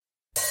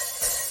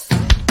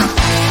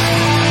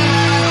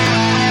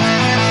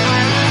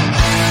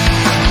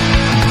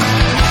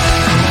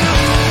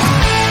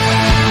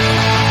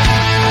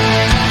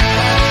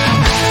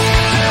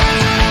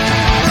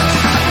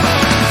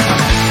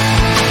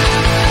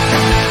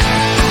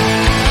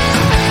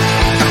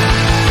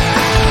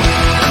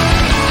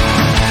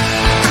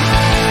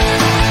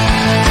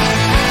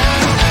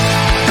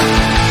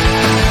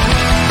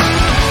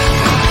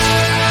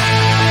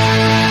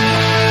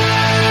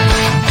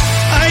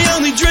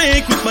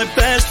drink with my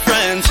best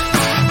friends.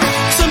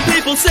 Some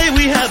people say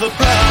we have a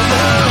problem,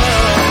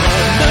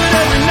 but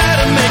every night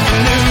I make a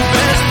new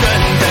best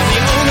friend. And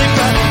the only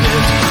problem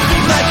is we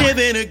like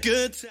having a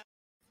good time.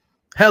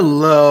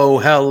 Hello,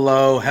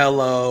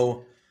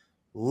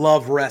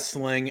 Love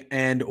Wrestling,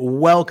 and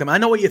welcome. I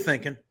know what you're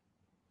thinking.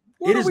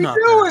 What are we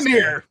doing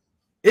here?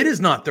 It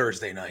is not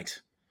Thursday night.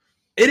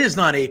 It is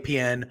not 8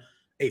 p.m.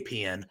 What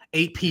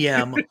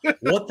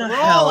the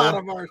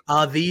hell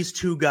are these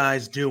two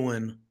guys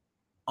doing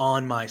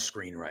on my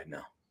screen right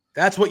now?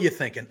 That's what you're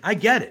thinking. I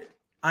get it.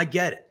 But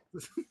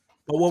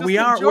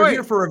we're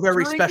here for a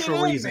very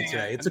special reason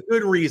today. It's a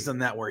good reason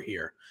that we're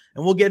here.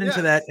 And we'll get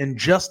into that in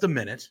just a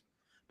minute.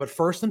 But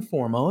first and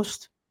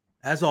foremost,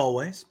 as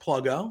always,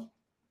 Pluggo,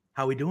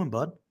 how we doing,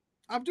 bud?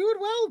 I'm doing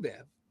well,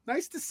 man.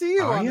 Nice to see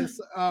you on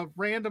this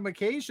random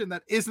occasion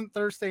that isn't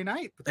Thursday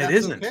night. But it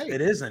isn't. Okay.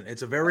 It isn't.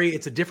 It's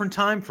a different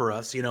time for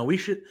us. You know, we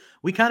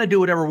kind of do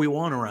whatever we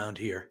want around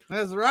here.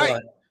 That's right.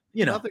 But,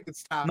 you know,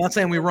 I'm not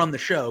saying we run the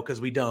show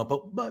because we don't,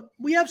 but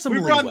we have some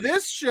leeway. We run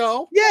this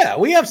show. Yeah,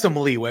 we have some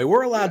leeway.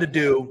 We're allowed to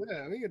do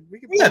we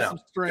can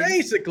some strings.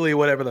 Basically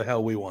whatever the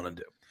hell we want to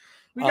do.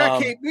 We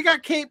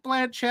got Cate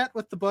Blanchett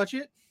with the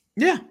budget.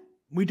 Yeah,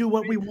 we do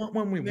what we want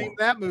when we want. Name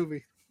that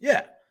movie.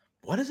 Yeah.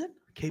 What is it?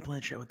 Cate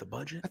Blanchett with the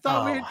budget? I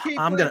thought we had Cate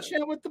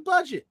Blanchett with the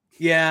budget.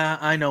 Yeah,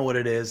 I know what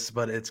it is,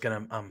 but it's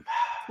going to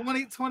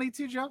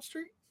 22 Jump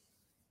Street?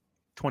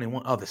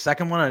 21. Oh, the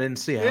second one I didn't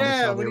see.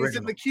 Yeah, when he's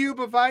in the cube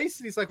of ice,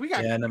 and he's like,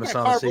 I never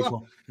saw the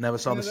sequel. Never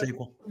saw the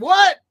sequel.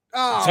 What?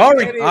 Oh,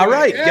 sorry. Anyway, all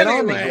right, get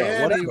on me,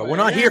 bro. Whatever. We're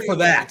not here for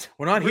that.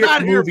 We're not here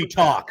for movie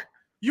talk.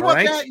 You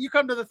want that? You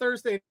come to the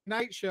Thursday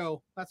night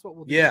show. That's what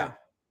we'll do. Yeah,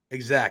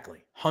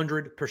 exactly.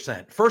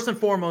 100%. First and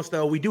foremost,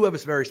 though, we do have a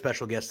very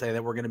special guest today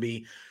that we're going to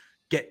be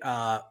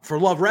for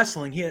Love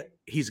Wrestling.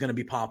 He's going to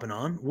be popping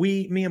on.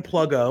 Me and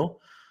Pluggo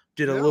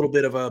did a little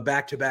bit of a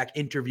back-to-back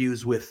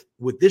interviews with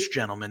this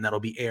gentleman that'll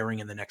be airing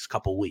in the next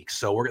couple weeks.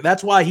 So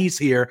that's why he's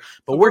here.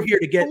 But we're here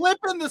to get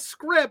flipping the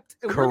script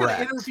and we're going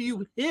to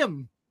interview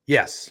him.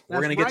 Yes,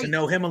 we're going to get to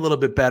know him a little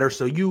bit better.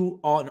 So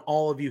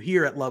all of you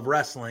here at Love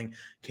Wrestling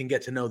can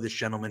get to know this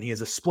gentleman. He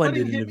is a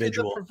splendid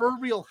individual. The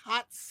proverbial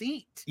hot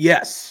seat.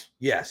 Yes,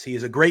 he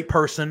is a great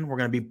person. We're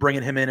going to be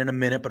bringing him in a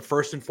minute. But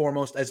first and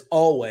foremost, as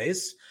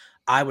always,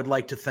 we would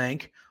like to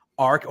thank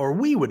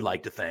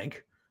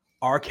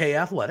RK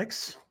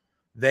Athletics.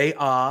 They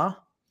are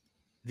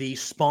the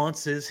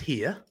sponsors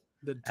here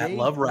at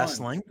Love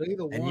Wrestling,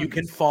 and you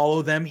can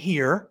follow them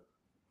here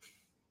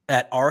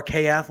at RK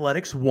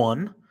Athletics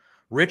 1.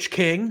 Rich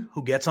King,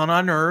 who gets on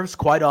our nerves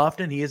quite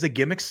often, he is a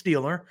gimmick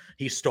stealer.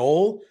 He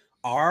stole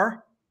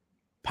our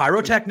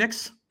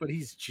pyrotechnics. But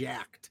he's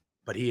jacked.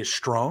 But he is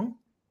strong.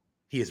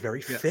 He is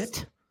very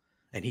fit.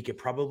 And he could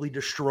probably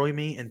destroy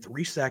me in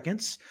 3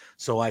 seconds.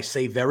 So I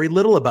say very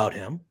little about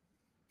him.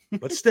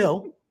 But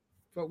still.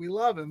 But we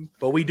love him.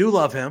 But we do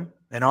love him.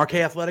 And RK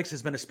Athletics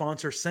has been a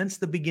sponsor since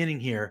the beginning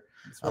here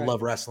at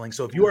Love Wrestling.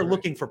 So if you are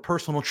looking for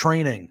personal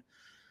training,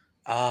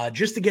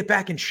 just to get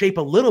back in shape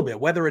a little bit,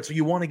 whether it's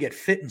you want to get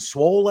fit and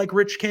swole like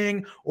Rich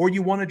King, or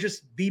you want to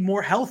just be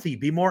more healthy,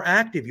 be more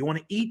active, you want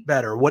to eat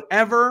better,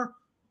 whatever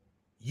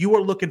you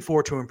are looking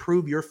for to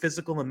improve your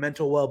physical and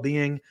mental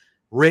well-being,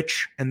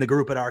 Rich and the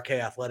group at RK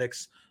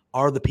Athletics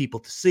are the people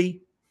to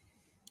see.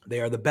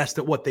 They are the best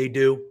at what they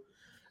do,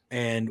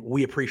 and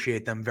we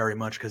appreciate them very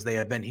much because they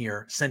have been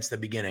here since the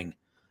beginning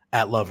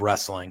at Love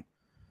Wrestling.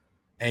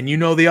 And you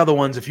know the other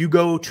ones. If you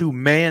go to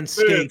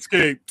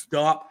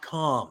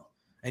manscaped.com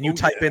and you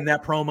type in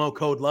that promo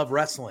code Love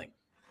Wrestling,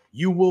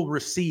 you will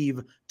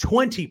receive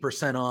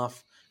 20%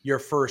 off your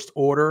first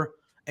order.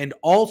 And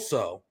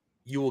also,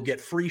 you will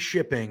get free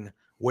shipping.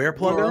 Where,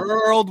 Pluggo?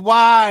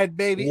 Worldwide,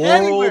 baby.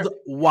 Worldwide. Anywhere.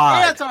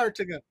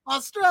 Antarctica,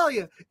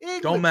 Australia,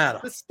 England, don't matter.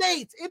 The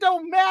States. It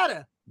don't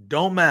matter.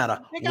 Don't matter.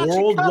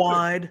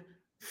 Worldwide,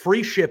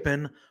 free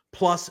shipping,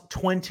 plus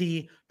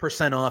 20%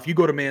 off. You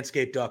go to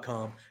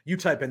manscaped.com. You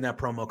type in that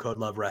promo code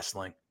Love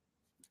Wrestling.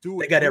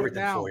 They got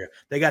everything for you.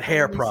 They got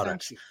hair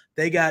products.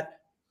 They got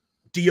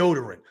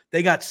deodorant.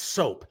 They got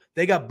soap.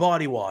 They got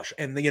body wash.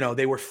 And,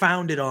 they were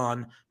founded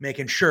on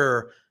making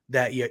sure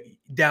that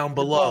down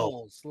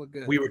below,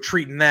 we were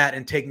treating that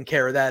and taking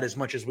care of that as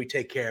much as we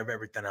take care of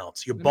everything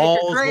else. Your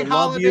balls will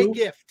love you.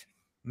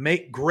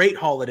 Make great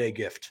holiday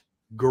gift.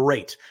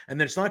 Great. And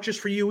then it's not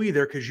just for you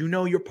either, because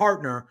your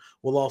partner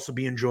will also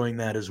be enjoying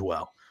that as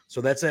well.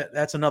 So that's it.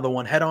 That's another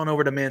one. Head on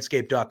over to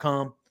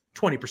manscaped.com,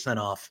 20%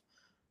 off.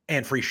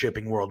 And free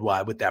shipping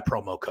worldwide with that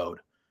promo code,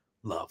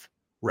 Love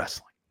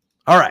Wrestling.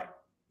 All right.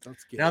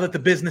 Now that the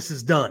business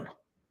is done,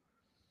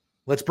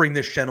 let's bring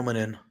this gentleman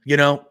in.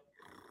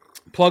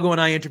 Pluggo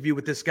and I interviewed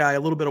with this guy a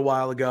little bit a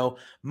while ago.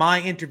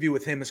 My interview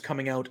with him is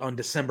coming out on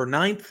December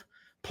 9th.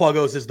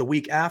 Pluggo's is the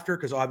week after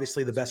because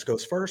obviously the best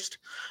goes first.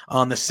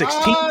 On the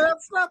 16th.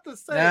 That's not the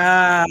same.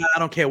 I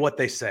don't care what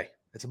they say.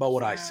 It's about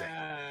what I say.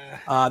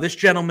 This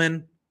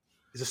gentleman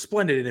is a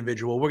splendid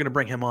individual. We're going to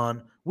bring him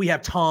on. We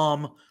have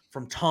Tom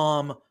from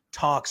Tom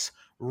Talks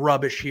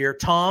Rubbish here.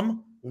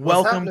 Tom,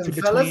 welcome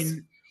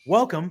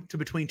to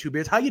Between Two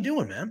Beers. How you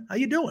doing, man? How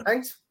you doing?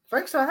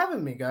 Thanks for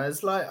having me,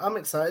 guys. Like, I'm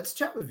excited to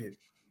chat with you.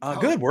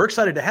 Good. We're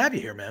excited to have you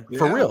here, man.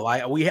 For real.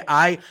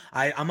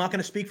 I'm not going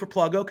to speak for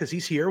Pluggo because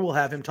he's here. We'll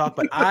have him talk.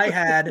 But I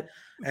had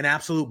an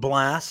absolute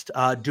blast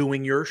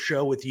doing your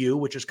show with you,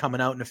 which is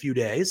coming out in a few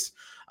days.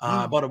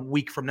 About a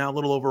week from now, a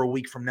little over a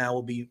week from now,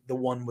 will be the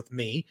one with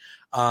me.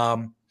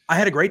 I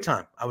had a great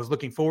time. I was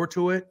looking forward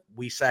to it.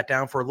 We sat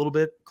down for a little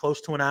bit,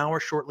 close to an hour,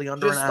 shortly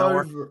under an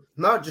hour.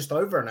 Just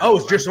over an hour. Oh,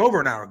 it's just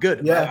over an hour.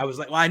 Good. Yeah. I was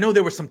like, well, I know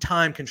there were some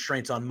time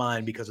constraints on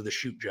mine because of the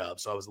shoot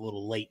job, so I was a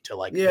little late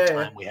to the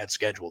time we had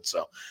scheduled.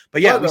 So,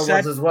 but yeah, we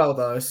sat as well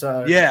though.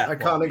 So I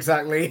can't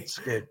exactly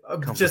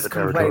just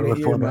complain at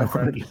you, my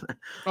friend.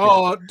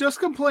 Just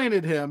complain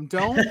at him.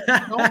 Don't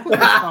put this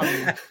on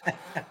me.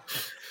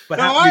 But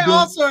I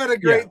also had a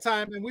great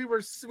time, and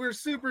we're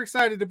super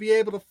excited to be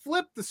able to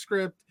flip the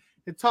script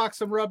and talk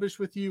some rubbish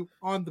with you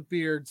on the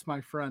beards, my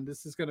friend.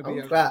 This is going to be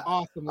an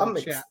awesome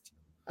chat.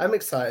 I'm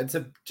excited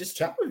to just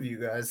chat with you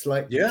guys.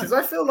 Because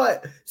I feel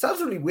like, it sounds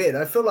really weird.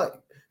 I feel like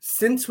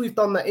since we've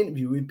done that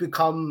interview, we've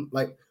become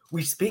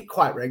we speak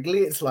quite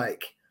regularly. It's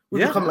like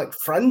we've become like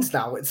friends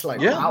now. It's like,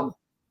 wow.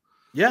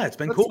 Yeah, it's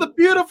been That's cool. The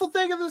beautiful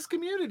thing of this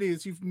community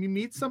is you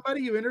meet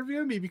somebody, you interview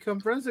them, you become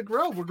friends that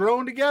grow. We're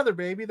growing together,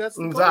 baby. That's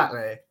the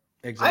exactly.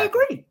 I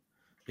agree.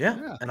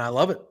 Yeah, and I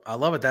love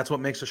it. That's what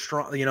makes us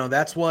strong.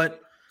 That's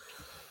what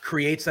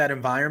creates that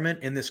environment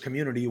in this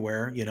community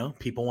where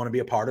people want to be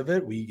a part of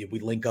it. We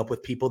link up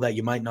with people that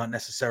you might not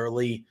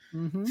necessarily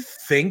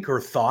think or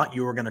thought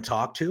you were going to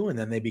talk to, and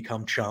then they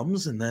become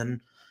chums, and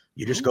then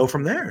you just go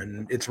from there.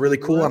 And it's really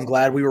cool. I'm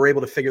glad we were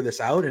able to figure this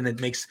out, and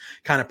it makes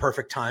kind of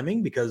perfect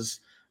timing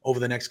because over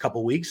the next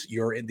couple of weeks,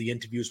 the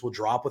interviews will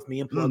drop with me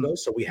and Pluggo,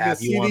 so we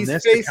have you on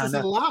this. Faces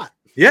a lot.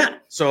 Yeah.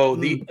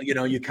 So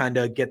you kind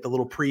of get the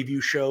little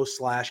preview show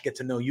 / get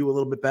to know you a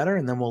little bit better,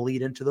 and then we'll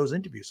lead into those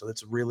interviews. So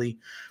that's really,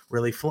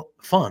 really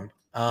fun. Which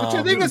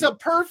I think is a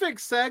perfect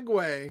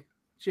segue,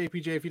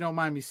 JPJ, if you don't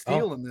mind me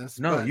stealing this.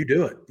 No, you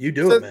do it. You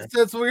do it, man.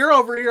 Since we're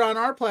over here on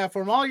our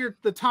platform,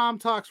 the Tom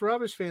Talks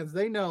Rubbish fans,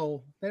 they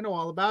know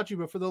all about you.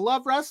 But for the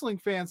Love Wrestling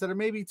fans that are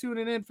maybe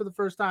tuning in for the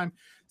first time,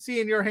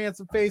 seeing your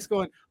handsome face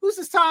going, who's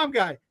this Tom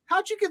guy?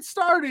 How'd you get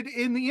started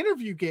in the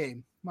interview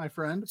game, my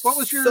friend? What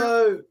was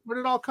where did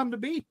it all come to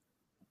be?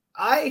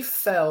 I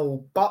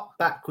fell butt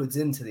backwards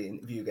into the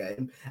interview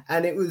game,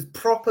 and it was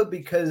proper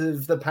because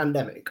of the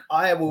pandemic.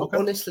 I will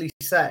honestly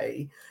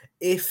say,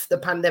 if the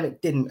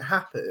pandemic didn't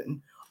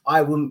happen,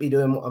 I wouldn't be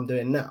doing what I'm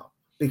doing now,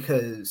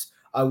 because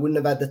I wouldn't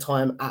have had the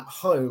time at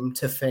home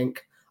to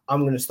think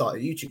I'm going to start a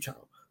YouTube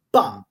channel.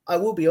 But I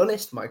will be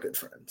honest, my good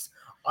friends,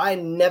 I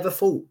never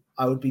thought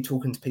I would be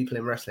talking to people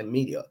in wrestling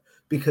media,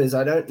 because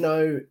I don't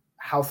know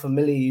how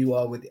familiar you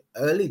are with the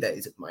early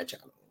days of my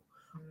channel.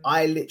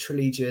 I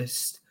literally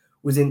just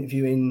was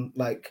interviewing,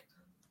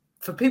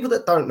 for people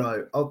that don't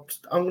know,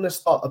 I'm going to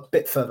start a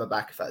bit further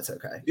back if that's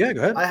okay. Yeah,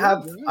 go ahead.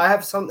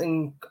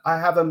 I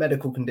have a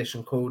medical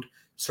condition called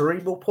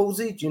cerebral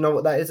palsy. Do you know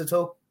what that is at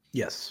all?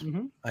 Yes,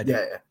 I do.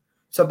 Yeah.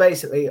 So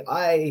basically,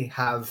 I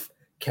have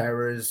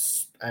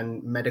carers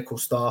and medical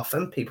staff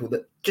and people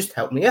that just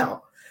help me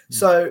out.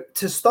 So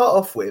to start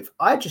off with,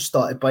 I just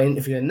started by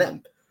interviewing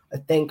them. I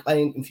think I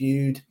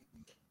interviewed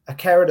a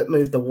carer that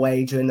moved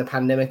away during the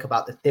pandemic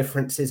about the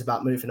differences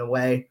about moving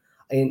away.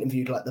 I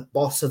interviewed the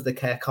boss of the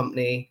care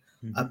company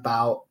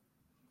about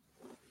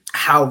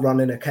how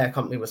running a care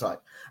company was like.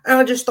 And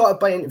I just started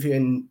by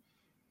interviewing,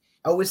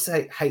 I always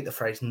hate the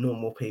phrase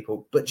normal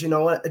people, but do you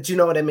know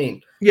what I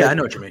mean? Yeah, I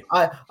know what you mean.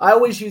 I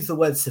always use the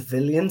word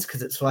civilians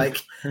because it's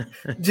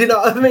do you know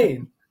what I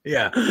mean?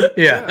 Yeah.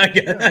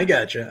 I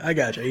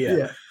gotcha.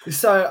 Yeah.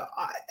 So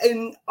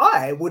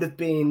I would have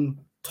been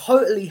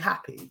totally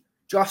happy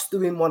just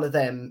doing one of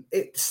them.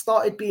 It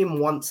started being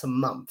once a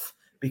month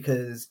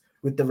because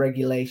with the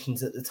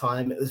regulations at the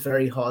time, it was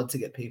very hard to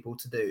get people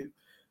to do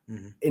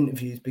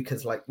interviews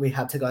because we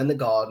had to go in the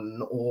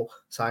garden or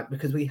something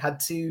because we had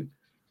to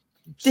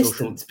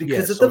distance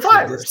because of the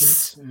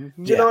virus. Do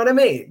you know what I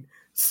mean?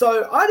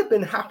 So I'd have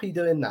been happy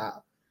doing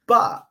that.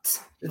 But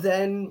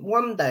then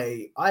one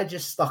day I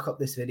just stuck up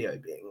this video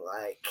being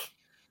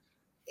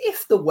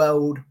if the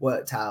world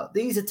worked out,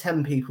 these are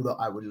 10 people that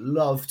I would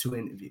love to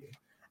interview.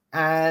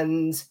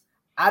 And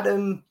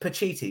Adam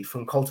Pacitti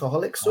from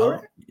Cultaholic saw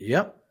it.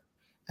 Yep.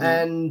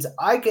 And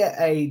I get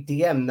a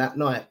DM that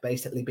night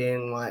basically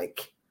being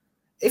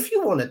if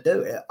you want to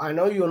do it, I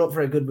know you're not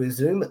very good with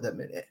Zoom at the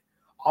minute.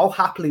 I'll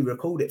happily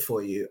record it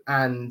for you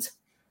and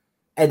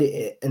edit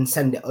it and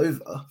send it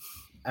over.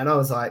 And I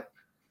was like,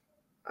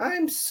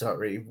 I'm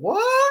sorry,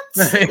 what?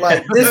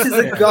 This is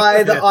a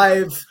guy that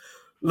I've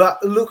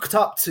looked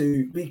up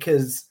to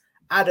because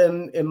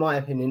Adam, in my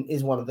opinion,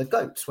 is one of the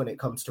GOATs when it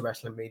comes to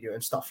wrestling media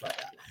and stuff like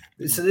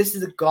that. So this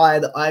is a guy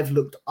that I've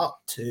looked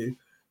up to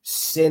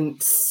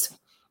since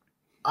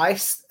I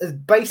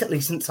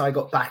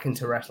got back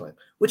into wrestling,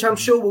 which I'm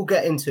sure we'll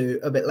get into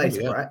a bit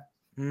later, right?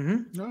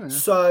 Mm-hmm. Oh, yeah.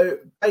 So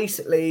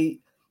basically,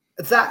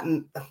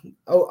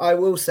 I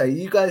will say,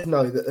 you guys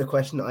know that the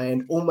question that I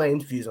end all my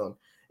interviews on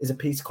is a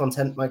piece of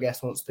content my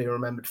guest wants to be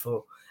remembered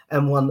for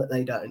and one that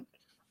they don't.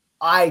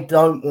 I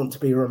don't want to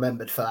be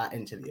remembered for that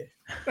interview.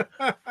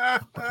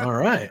 All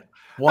right.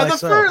 Why the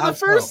so? The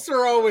firsts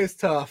are always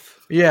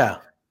tough. Yeah.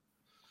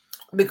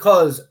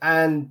 Because,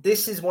 and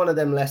this is one of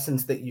them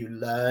lessons that you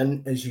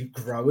learn as you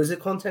grow as a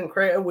content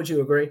creator. Would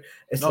you agree?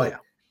 It's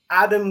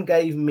Adam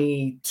gave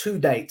me 2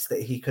 dates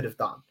that he could have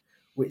done,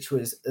 which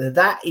was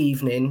that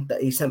evening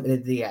that he sent me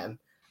the DM.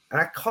 And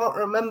I can't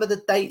remember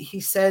the date he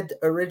said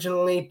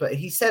originally, but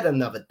he said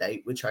another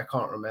date, which I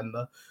can't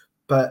remember.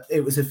 But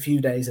it was a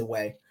few days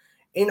away.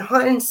 In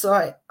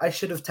hindsight, I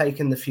should have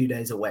taken the few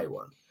days away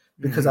one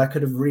because I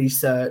could have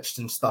researched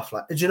and stuff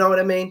like that. Do you know what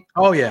I mean?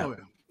 Oh, yeah.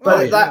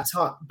 But at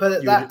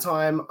that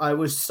time, I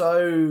was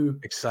so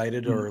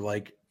excited or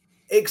like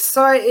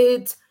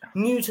excited,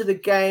 new to the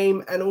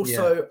game, and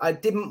also I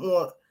didn't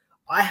want.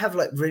 I have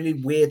like really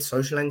weird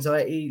social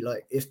anxiety.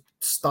 Like if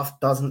stuff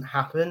doesn't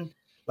happen,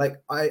 like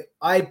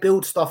I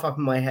build stuff up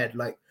in my head,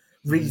 like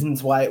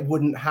reasons why it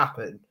wouldn't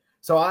happen.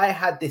 So I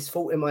had this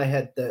thought in my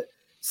head that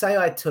say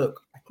I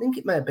think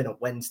it may have been a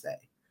Wednesday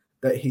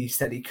that he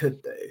said he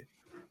could do.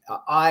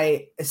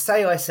 I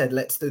said,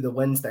 let's do the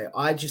Wednesday.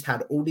 I just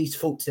had all these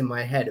thoughts in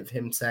my head of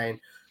him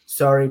saying,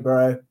 sorry,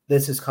 bro,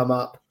 this has come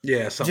up.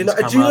 Yeah. Do you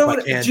know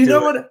what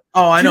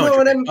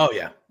I mean? Oh,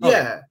 yeah.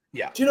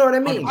 Yeah. Do you know what I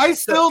mean? I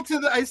still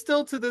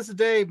to this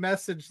day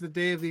message the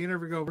day of the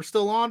interview go, we're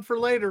still on for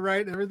later,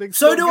 right? Everything's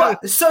so do I.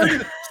 So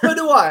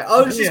do I.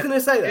 I was just going to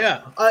say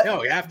that.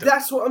 Yeah. You have to.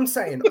 That's what I'm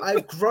saying.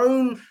 I've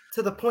grown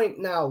to the point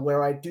now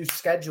where I do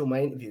schedule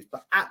my interviews.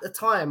 But at the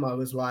time, I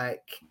was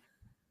like,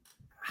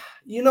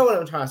 you know what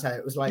I'm trying to say?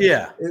 It was like,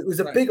 it was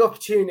a big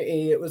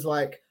opportunity. It was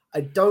like,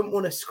 I don't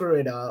want to screw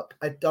it up.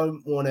 I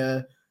don't want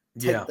to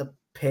take the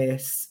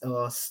piss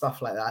or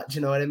stuff like that. Do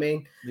you know what I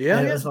mean? Yeah.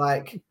 And it was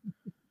like,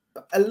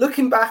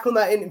 looking back on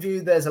that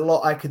interview, there's a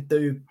lot I could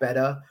do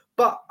better.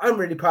 But I'm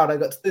really proud I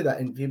got to do that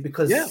interview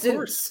because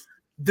since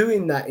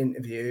doing that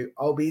interview,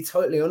 I'll be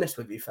totally honest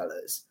with you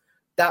fellas,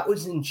 that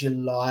was in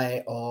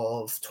July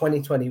of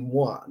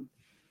 2021.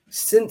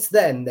 Since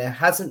then, there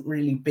hasn't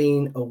really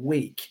been a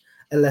week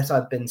unless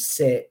I've been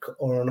sick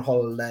or on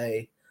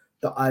holiday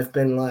that I've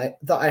been like,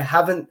 that I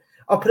haven't,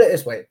 I'll put it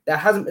this way. There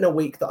hasn't been a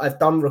week that I've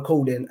done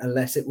recording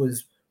unless it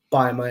was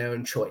by my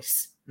own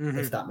choice,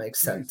 if that makes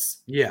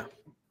sense. Yeah.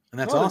 And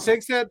that's awesome. It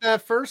takes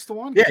that first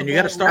one. Yeah, and you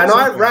got to start. And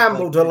I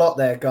rambled a lot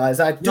there, guys.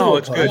 No,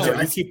 it's good.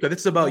 You keep good.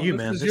 This is about you,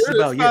 man. This is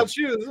about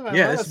you.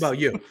 Yeah, this is about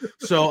you.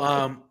 So,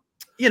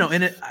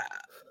 and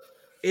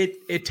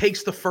it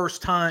takes the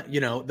first time,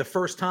 the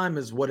first time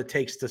is what it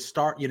takes to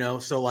start,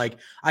 so like,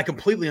 I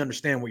completely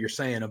understand what you're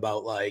saying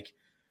about like,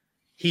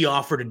 he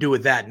offered to do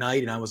it that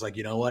night. And I was like,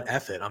 you know what,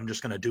 F it. I'm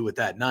just going to do it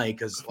that night.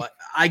 Cause like,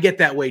 I get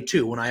that way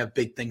too. When I have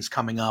big things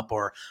coming up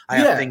or I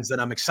have things that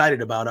I'm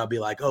excited about, I'll be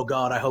like, oh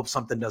God, I hope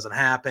something doesn't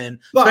happen.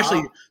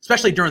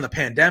 Especially during the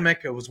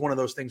pandemic. It was one of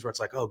those things where it's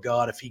like, oh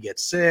God, if he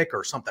gets sick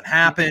or something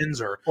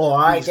happens or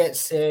I get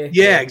sick.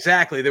 Yeah,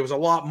 exactly. There was a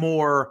lot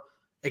more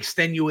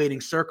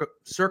extenuating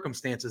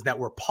circumstances that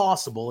were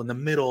possible in the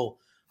middle.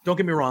 Don't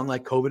get me wrong,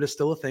 like COVID is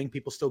still a thing.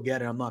 People still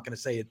get it. I'm not going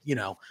to say it,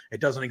 it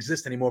doesn't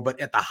exist anymore. But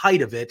at the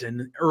height of it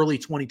in early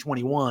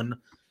 2021,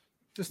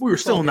 we were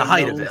still in the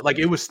height of it. Like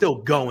it was still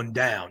going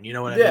down. You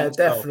know what I mean? Yeah,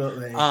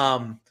 definitely.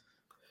 So,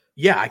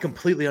 I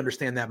completely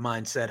understand that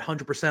mindset.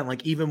 100%.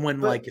 Like even when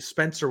like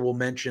Spencer will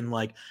mention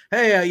like,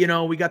 hey,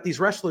 we got these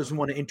wrestlers we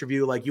want to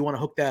interview. Like you want to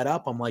hook that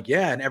up? I'm like,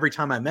 yeah. And every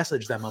time I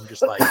message them, I'm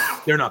just like,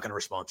 they're not going to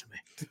respond to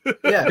me.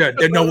 Yeah,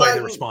 there's no way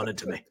they responded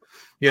to me.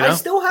 I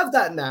still have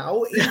that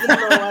now, even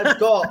though I've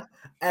got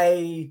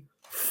a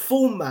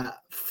format.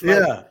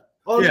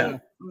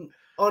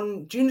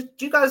 On do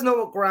you guys know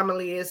what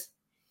Grammarly is?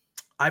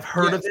 I've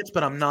heard of it,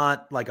 but I'm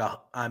not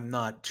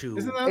too.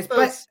 Isn't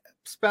that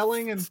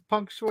spelling and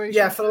punctuation?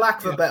 Yeah, for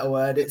lack of a better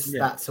word, it's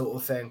that sort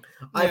of thing.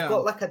 I've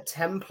got like a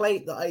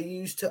template that I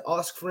use to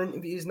ask for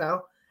interviews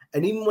now,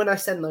 and even when I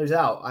send those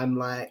out, I'm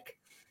like,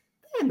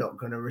 they're not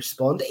going to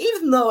respond,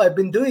 even though I've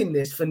been doing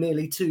this for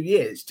nearly 2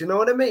 years. Do you know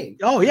what I mean?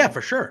 Oh yeah,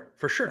 for sure.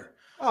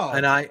 Oh,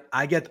 and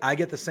I get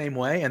the same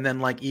way. And then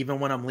like even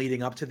when I'm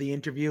leading up to the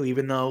interview,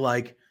 even though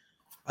like,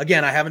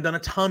 again, I haven't done a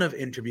ton of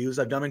interviews,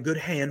 I've done a good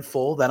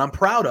handful that I'm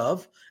proud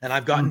of, and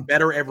I've gotten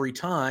better every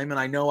time, and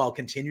I know I'll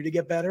continue to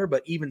get better.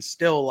 But even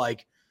still,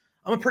 like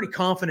I'm a pretty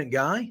confident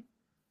guy.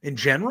 In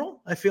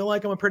general, I feel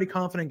like I'm a pretty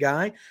confident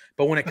guy,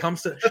 but when it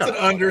comes to that's an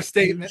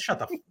understatement. Shut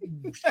the.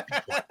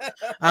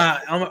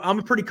 I'm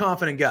a pretty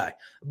confident guy,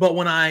 but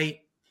when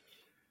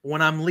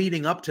I'm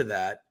leading up to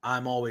that,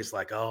 I'm always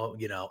like, oh,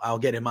 I'll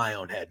get in my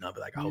own head and I'll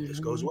be like, I hope this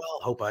goes well.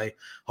 Hope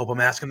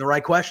I'm asking the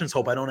right questions.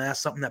 Hope I don't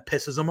ask something that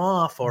pisses them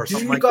off or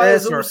something like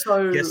this.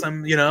 Or get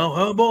some,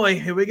 oh boy,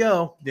 here we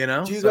go. Do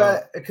you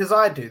guys, because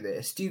I do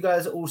this, do you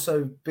guys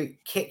also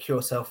kick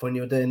yourself when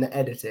you're doing the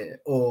editing,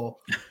 or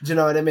do you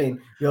know what I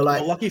mean? You're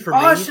like, lucky for me,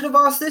 I should have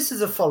asked this as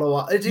a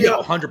follow-up.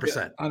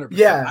 100%.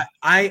 Yeah.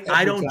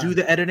 I don't do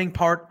the editing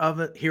part of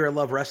it here at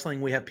Love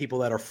Wrestling. We have people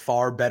that are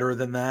far better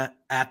than that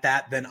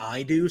than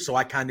I do. So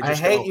I kind of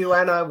just hate you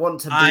and I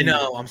want to be. I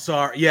know, I'm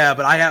sorry. Yeah,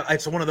 but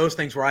it's one of those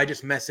things where I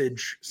just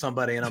message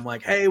somebody and I'm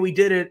like, hey, we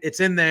did it. It's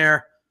in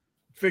there.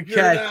 Figure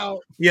it out.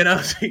 You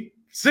know,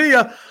 see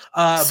ya.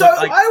 So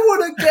I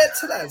want to get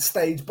to that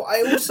stage, but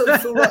I also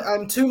feel like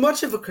I'm too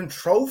much of a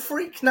control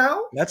freak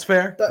now. That's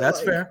fair.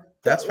 That's fair.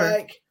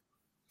 Like,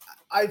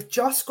 I've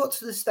just got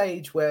to the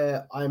stage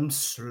where I'm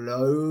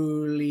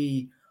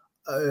slowly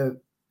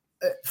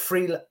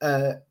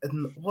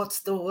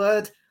what's the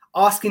word?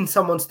 Asking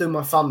someone to do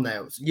my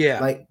thumbnails.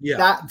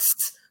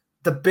 That's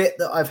the bit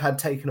that I've had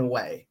taken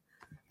away.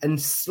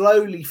 And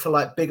slowly for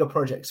like bigger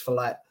projects, for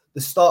like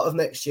the start of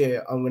next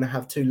year, I'm going to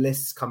have 2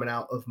 lists coming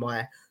out of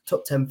my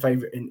top 10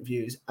 favorite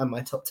interviews and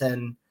my top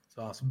 10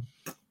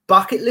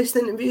 bucket list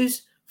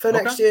interviews for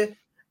next year.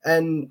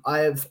 And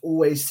I've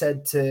always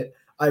said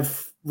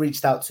I've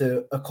reached out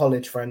to a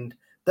college friend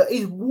that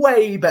is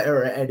way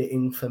better at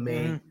editing for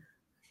me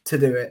to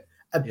do it.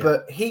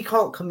 But he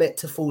can't commit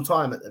to full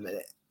time at the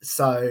minute.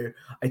 So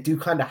I do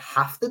kind of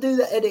have to do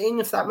the editing,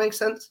 if that makes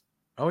sense.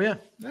 Oh yeah,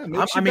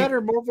 makes you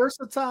better, more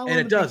versatile, and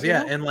it does.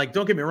 Yeah, and like,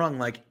 don't get me wrong.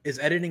 Like, is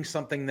editing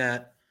something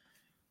that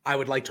I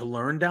would like to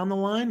learn down the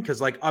line?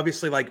 Because like,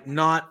 obviously, like,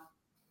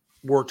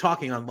 we're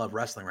talking on Love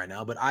Wrestling right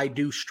now, but I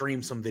do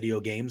stream some video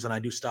games and I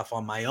do stuff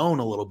on my own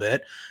a little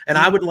bit. And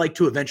I would like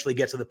to eventually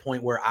get to the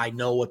point where I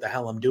know what the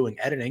hell I'm doing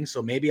editing.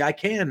 So maybe I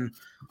can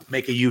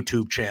make a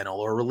YouTube channel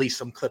or release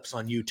some clips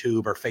on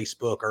YouTube or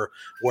Facebook or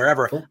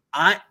wherever. Cool.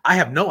 I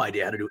have no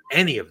idea how to do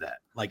any of that.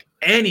 Like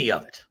any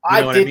of it. You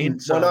know what I mean?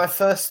 So, when I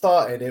first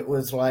started, it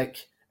was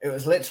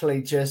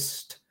literally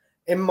just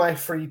in my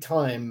free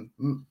time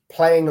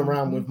playing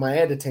around with my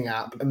editing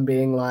app and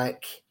being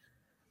like,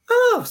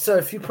 oh, so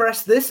if you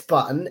press this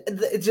button,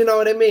 do you know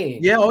what I mean?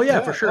 Yeah. Oh, yeah,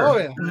 for sure. Oh,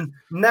 yeah.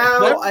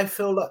 Now I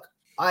feel like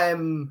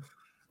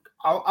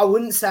I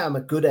wouldn't say I'm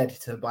a good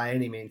editor by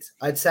any means.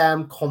 I'd say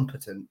I'm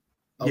competent.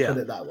 I'll put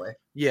it that way.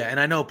 Yeah, and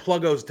I know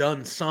Pluggo's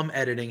done some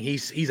editing.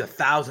 He's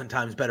 1,000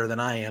 times better than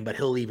I am, but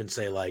he'll even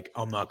say like,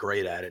 I'm not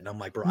great at it. And I'm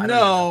like, bro,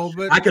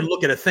 I could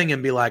look at a thing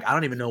and be like, I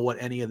don't even know what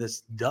any of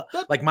this does.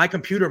 Like my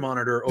computer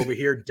monitor over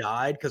here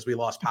died because we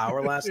lost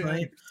power last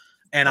night.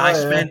 And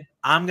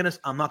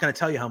I'm not gonna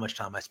tell you how much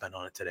time I spent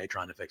on it today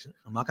trying to fix it.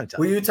 I'm not gonna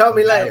tell you. Will you tell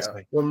me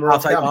later? I'll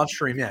tell you off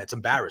stream. Yeah, it's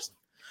embarrassing.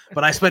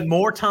 But I spent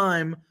more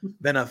time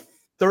than a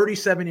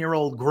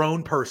 37-year-old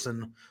grown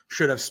person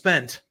should have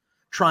spent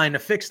trying to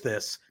fix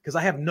this because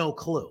I have no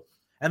clue.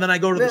 And then I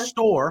go to the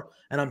store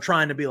and I'm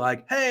trying to be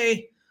like,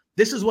 hey,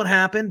 this is what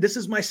happened. This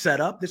is my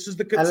setup. This is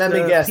the and let me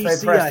guess, PC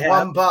they pressed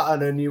one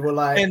button and you were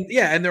like, and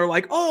they're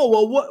like, oh,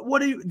 well, what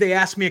do you, they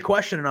asked me a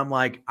question and I'm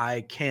like,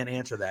 I can't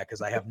answer that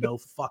because I have no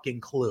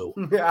fucking clue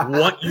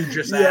what you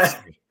just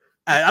asked me.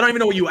 I don't even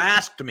know what you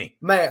asked me,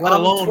 mate, let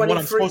alone what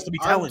I'm supposed to be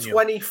telling you.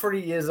 I'm 23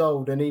 years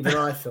old and even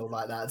I feel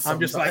like that. I'm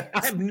just like,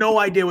 I have no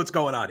idea what's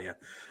going on here.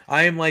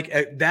 I am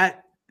like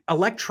that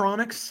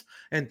electronics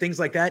and things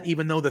like that,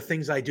 even though the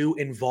things I do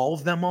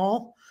involve them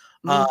all,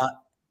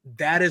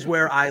 that is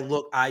where I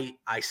look, I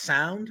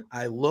sound,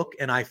 I look,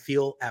 and I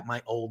feel at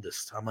my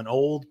oldest. I'm an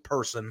old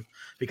person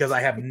because I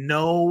have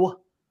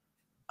no,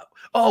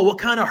 what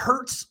kind of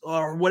hertz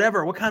or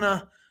whatever, what kind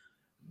of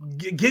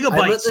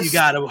gigabytes you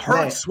got?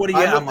 Hertz, what do you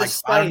have? I'm like,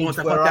 I don't know what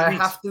the fuck that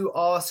means. I have to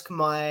ask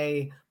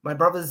my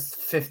brother's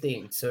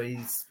 15, so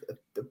he's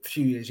a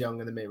few years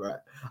younger than me, right?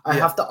 I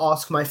have to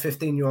ask my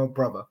 15-year-old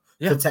brother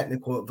for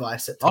technical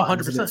advice at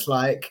times. 100%. And it's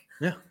like,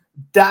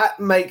 that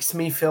makes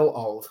me feel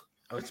old.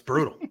 Oh, it's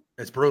brutal.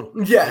 It's brutal.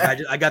 Yeah.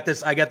 Like I got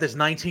this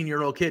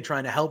 19-year-old kid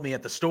trying to help me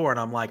at the store, and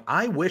I'm like,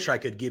 I wish I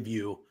could give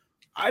you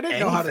I didn't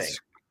know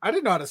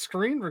how to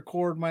screen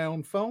record my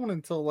own phone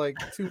until like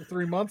 2 or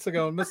 3 months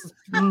ago. And Mrs.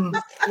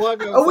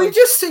 Plug, are we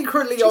just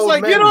secretly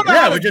old men?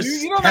 We're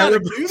just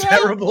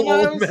terrible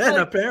old men,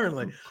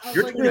 apparently.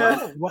 You're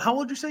 20. Well, how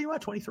old did you say you are?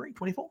 23,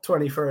 24?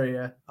 23,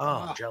 yeah.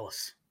 Oh,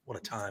 jealous. What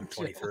a time,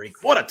 23.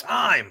 What a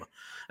time.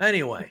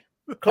 Anyway.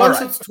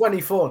 Closer to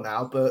 24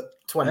 now, but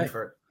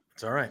 23. Hey,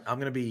 it's all right. I'm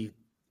going to be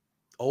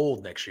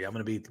old next year. I'm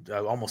going to be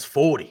almost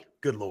 40.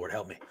 Good Lord,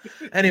 help me.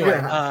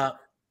 Anyway,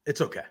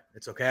 it's okay.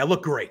 It's okay. I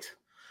look great.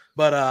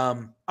 But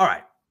all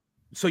right.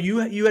 So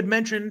you had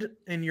mentioned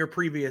in your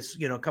previous,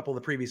 a couple of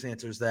the previous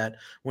answers that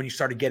when you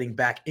started getting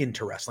back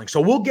into wrestling. So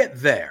we'll get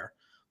there.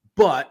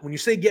 But when you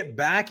say get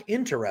back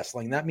into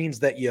wrestling, that means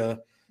that you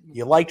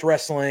liked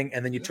wrestling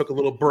and then you took a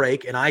little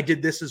break. And I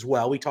did this as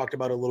well. We talked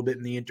about it a little bit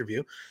in the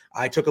interview.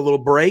 I took a little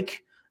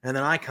break and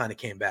then I kind of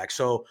came back.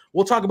 So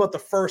we'll talk about the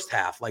first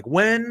half. Like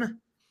when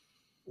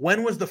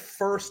was the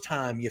first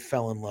time you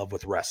fell in love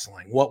with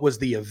wrestling? What was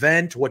the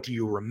event? What do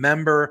you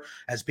remember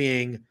as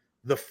being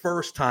the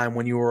first time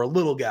when you were a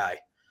little guy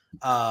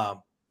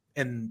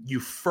and you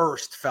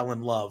first fell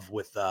in love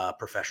with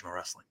professional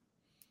wrestling?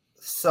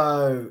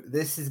 So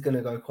this is going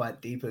to go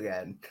quite deep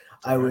again.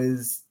 I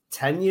was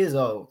 10 years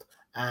old,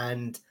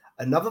 and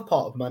another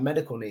part of my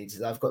medical needs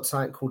is I've got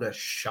something called a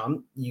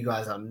shunt. You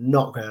guys are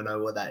not going to know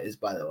what that is,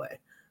 by the way.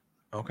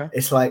 Okay.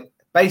 It's like,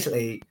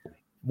 basically,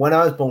 when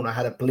I was born, I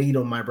had a bleed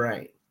on my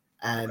brain,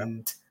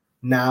 and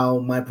now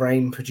my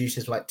brain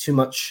produces like too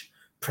much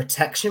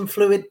protection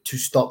fluid to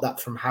stop that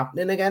from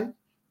happening again.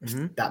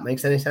 If that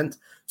makes any sense.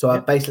 So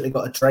I've basically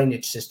got a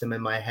drainage system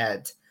in my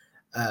head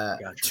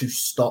to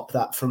stop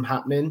that from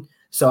happening.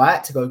 So I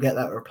had to go get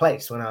that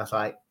replaced when I was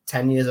like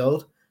 10 years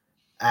old.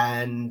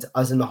 And I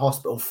was in the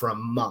hospital for a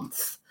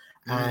month.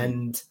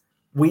 And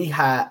we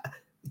had,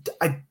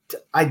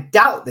 I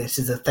doubt this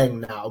is a thing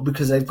now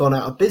because they've gone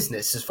out of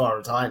business as far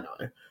as I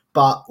know.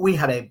 But we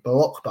had a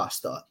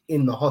Blockbuster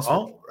in the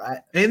hospital, right?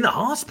 In the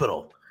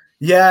hospital?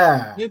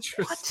 Yeah.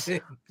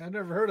 Interesting. I've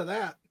never heard of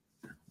that.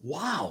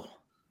 Wow.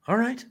 All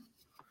right.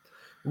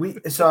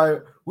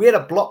 So we had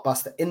a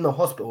Blockbuster in the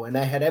hospital, and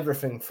they had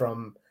everything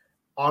from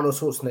Arnold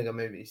Schwarzenegger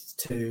movies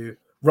to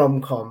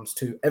rom-coms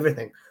to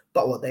everything.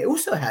 But what they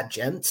also had,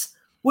 gents,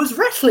 was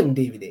wrestling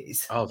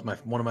DVDs. Oh, it's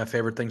one of my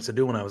favorite things to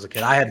do when I was a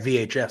kid. I had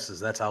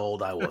VHSs. That's how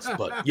old I was.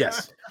 But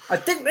yes. I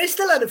think they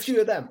still had a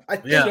few of them.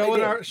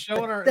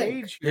 Showing our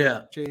age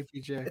here,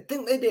 JPJ. I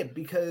think they did,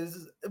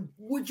 because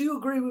would you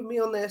agree with me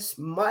on this?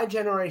 My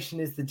generation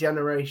is the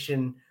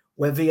generation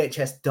where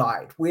VHS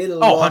died. We're the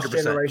last 100%.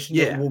 generation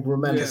that will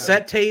remember.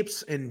 Cassette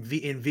tapes and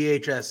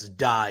VHS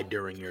died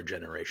during your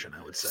generation,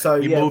 I would say. So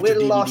we're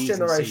the last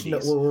generation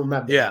that will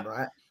remember them,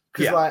 right?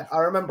 Because I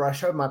remember I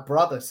showed my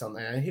brother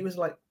something, and he was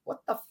like, "What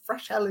the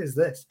fresh hell is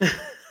this?"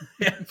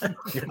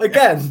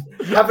 Again,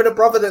 having a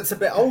brother that's a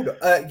bit older,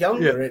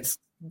 younger,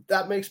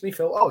 that makes me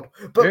feel old.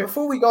 But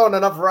before we go on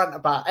another rant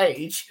about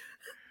age,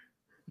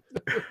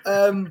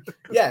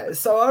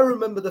 so I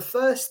remember the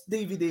first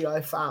DVD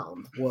I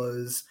found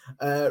was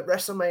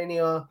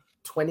WrestleMania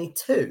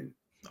 22.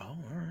 Oh,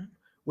 all right.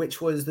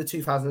 Which was the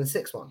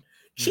 2006 one.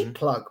 Cheap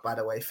plug, by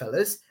the way,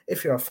 fellas.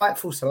 If you're a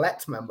Fightful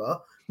Select member,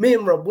 me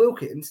and Rob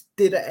Wilkins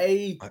did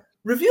a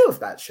review of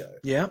that show.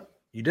 Yeah,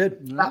 you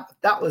did.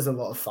 That was a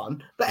lot of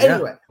fun. But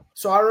anyway,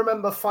 so I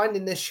remember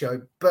finding this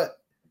show, but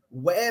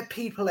where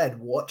people had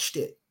watched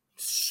it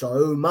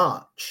so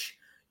much,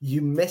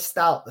 you missed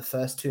out the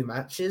first two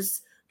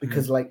matches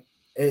because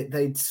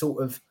they'd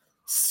sort of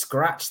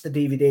scratched the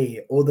DVD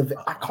or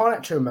I can't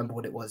actually remember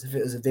what it was, if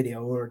it was a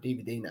video or a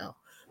DVD now.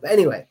 But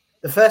anyway,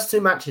 the first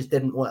two matches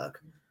didn't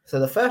work. So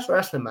the first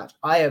wrestling match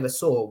I ever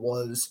saw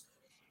was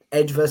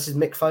Edge versus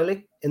Mick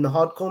Foley in the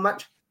hardcore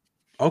match.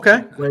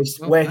 Okay.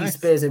 Where he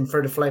spears him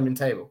through the flaming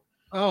table.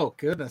 Oh,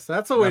 goodness.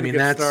 That's a way to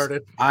get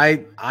started.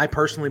 I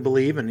personally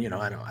believe, and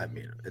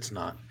it's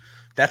not.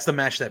 That's the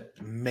match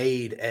that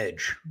made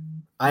Edge.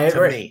 I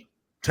agree.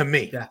 To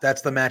me,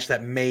 that's the match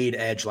that made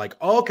Edge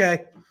like,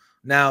 okay,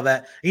 now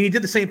that, and he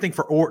did the same thing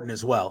for Orton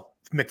as well.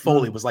 Mick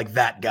Foley was like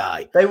that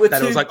guy. They were that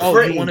too was like,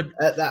 pretty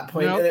at that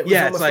point. No. And it was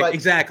it's like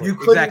exactly. You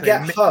couldn't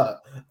get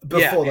hurt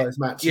before those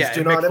matches. Yeah,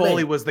 do you know Mick what Foley I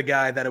mean? was the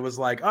guy that it was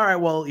like, all right,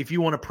 well, if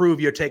you want to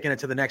prove you're taking it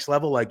to the next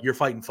level, like you're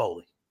fighting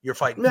Foley. You're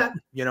fighting. Yeah.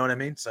 You know what I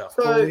mean? So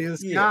Foley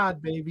is God,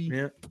 baby.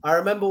 Yeah. I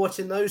remember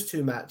watching those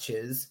two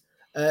matches,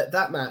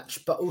 that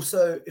match, but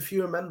also if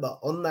you remember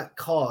on that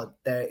card,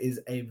 there is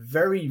a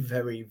very,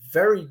 very,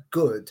 very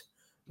good,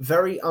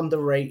 very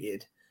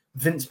underrated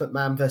Vince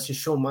McMahon versus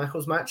Shawn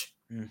Michaels match.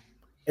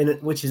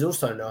 Which is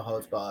also no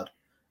holds barred.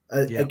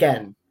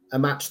 Again, a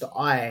match that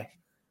I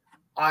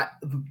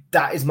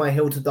that is my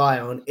hill to die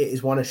on. It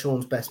is one of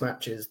Shawn's best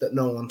matches that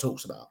no one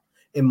talks about,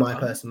 in my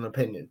personal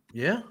opinion.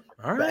 Yeah.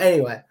 All right. But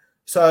anyway,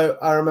 so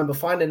I remember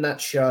finding that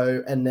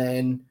show, and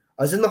then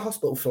I was in the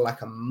hospital for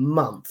like a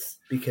month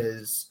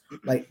because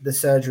like the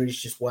surgeries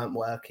just weren't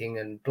working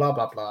and blah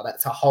blah blah.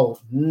 That's a whole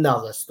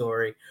nother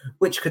story,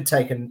 which could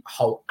take a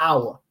whole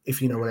hour if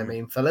you know what I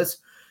mean, fellas.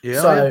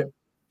 Yeah.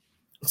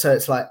 So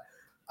it's like.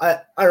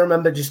 I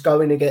remember just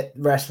going to get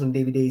wrestling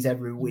DVDs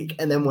every week.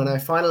 And then when I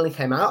finally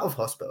came out of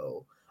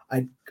hospital,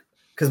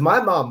 because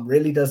my mom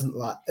really doesn't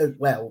like,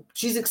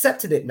 she's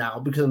accepted it now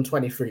because I'm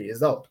 23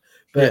 years old.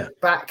 But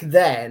back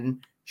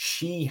then,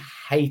 she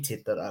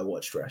hated that I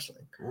watched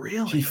wrestling.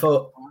 Really? She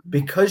thought,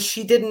 because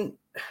she didn't,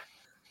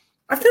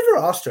 I've never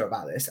asked her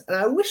about this, and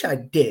I wish I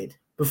did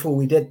before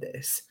we did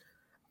this.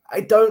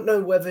 I don't know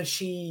whether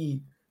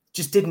she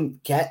just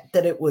didn't get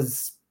that it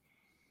was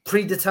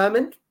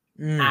predetermined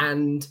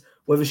and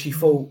whether she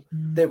thought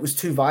that it was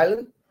too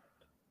violent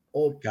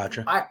or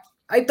gotcha.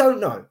 I don't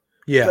know.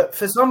 Yeah. But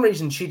for some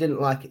reason she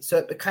didn't like it. So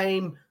it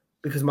became,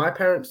 because my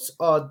parents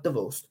are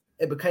divorced,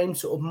 it became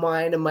sort of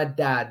mine and my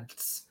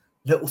dad's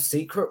little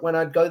secret when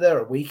I'd go there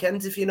at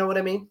weekends, if you know what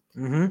I mean.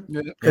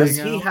 Because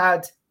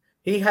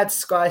he had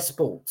Sky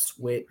Sports,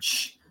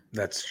 which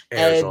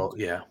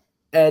aired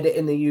it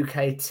in the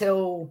UK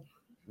till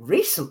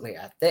recently,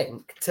 I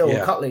think, till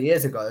a couple of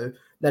years ago.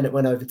 Then it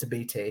went over to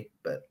BT,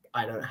 but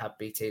I don't have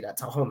BT.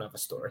 That's a whole nother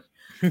story.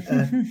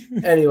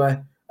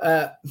 Anyway,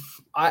 that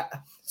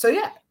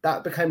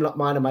became like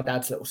mine and my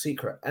dad's little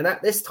secret. And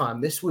at this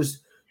time, this was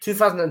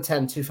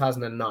 2010,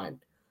 2009.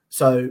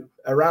 So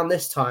around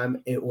this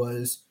time, it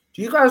was.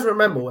 Do you guys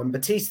remember when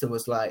Batista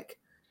was like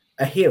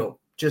a heel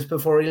just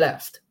before he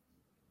left?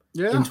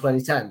 Yeah. In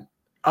 2010.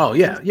 Oh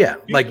yeah.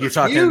 Like you're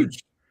talking.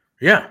 Huge.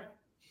 Yeah.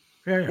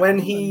 When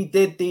he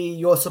did the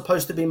 "You're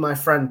Supposed to Be My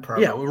Friend"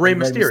 promo. Yeah, Rey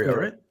Mysterio,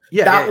 right?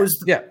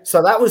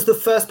 So that was the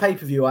first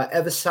pay-per-view I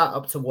ever sat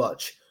up to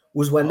watch,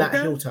 was when that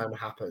heel turn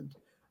happened.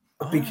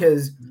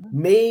 Because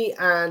me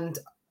and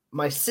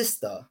my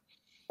sister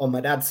on my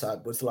dad's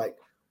side was like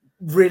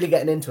really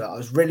getting into it. I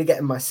was really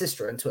getting my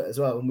sister into it as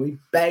well. And we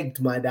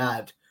begged my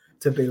dad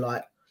to be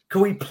like,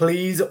 can we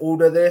please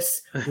order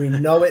this? We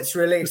know it's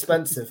really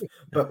expensive,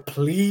 but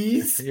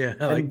please. Yeah,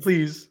 like,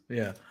 please.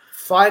 Yeah.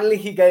 Finally,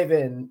 he gave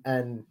in,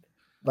 and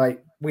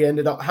like we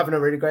ended up having a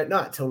really great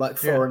night till like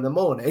 4 in the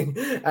morning.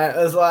 It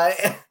was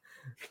like,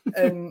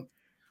 and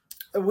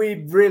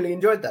we really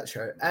enjoyed that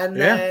show. And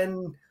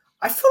then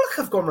I feel like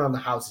I've gone around the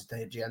houses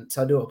today, gents.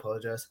 I do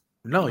apologize.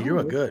 No, you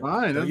were good.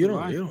 Fine, No, you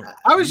don't.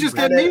 I was just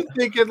getting me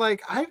thinking,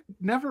 like, I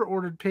never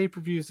ordered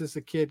pay-per-views as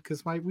a kid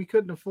because we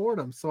couldn't afford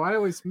them, so I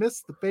always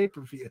missed the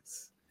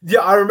pay-per-views.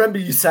 Yeah, I remember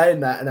you saying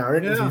that in our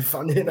interview. Yeah.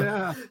 Funny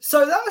enough.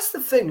 So that's the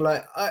thing.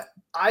 Like,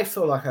 I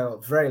feel like I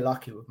got very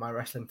lucky with my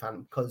wrestling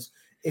fan, because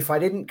if I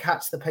didn't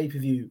catch the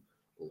pay-per-view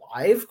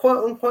live,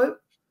 quote unquote,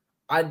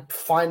 I'd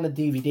find the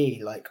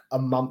DVD like a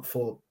month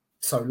or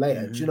so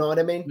later. Do you know what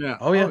I mean? Yeah.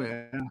 Oh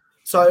yeah.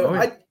 So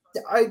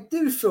I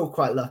do feel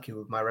quite lucky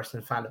with my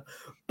wrestling fandom.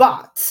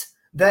 But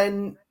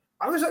then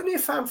I was only a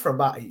fan for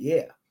about a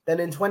year. Then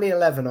in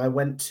 2011, I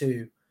went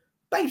to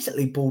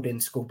basically boarding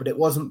school, but it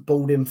wasn't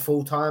boarding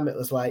full time. It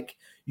was like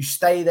you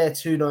stay there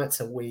 2 nights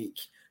a week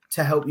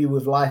to help you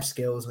with life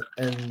skills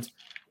and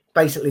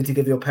basically to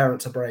give your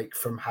parents a break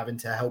from having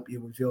to help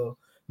you with your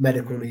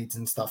medical needs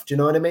and stuff. Do you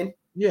know what I mean?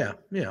 Yeah.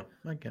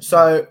 I get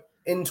so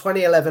in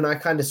 2011, I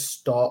kind of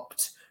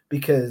stopped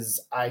because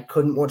I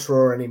couldn't watch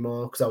Raw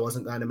anymore because I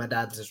wasn't going to my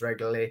dad's as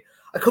regularly.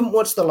 I couldn't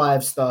watch the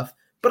live stuff,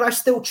 but I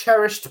still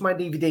cherished my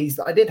DVDs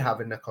that I did have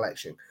in the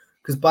collection,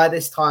 because by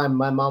this time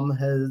my mum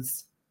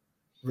has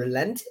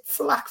relented,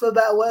 for lack of a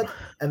better word,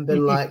 and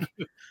been like,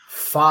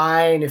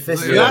 fine, if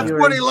this is that's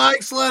what he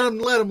likes, let him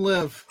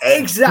live.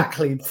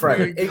 Exactly,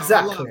 Fred.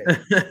 Exactly.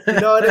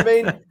 You know what I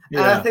mean? Yeah. And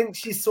I think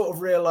she sort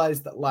of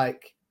realized that,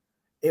 like,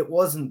 it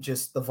wasn't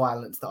just the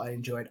violence that I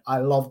enjoyed. I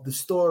loved the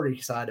story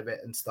side of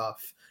it and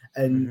stuff.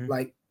 And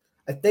like,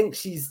 I think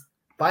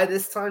by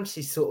this time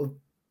she's sort of,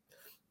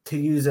 to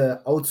use an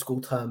old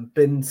school term,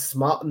 been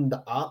smartened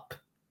up.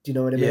 Do you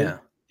know what I mean?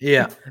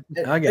 Yeah.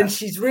 And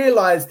she's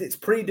realized it's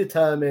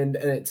predetermined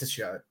and it's a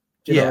show.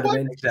 Do you know what I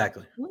mean?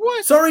 Exactly.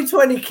 What? Sorry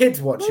to any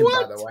kids watching,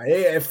 by the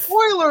way.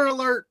 Spoiler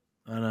alert.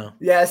 I know.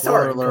 Yeah,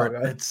 sorry. Alert.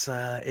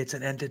 It's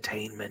an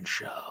entertainment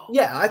show.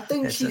 Yeah, I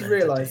think she's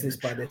realized this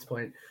by this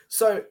point.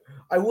 So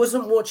I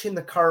wasn't watching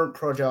the current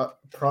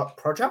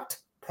product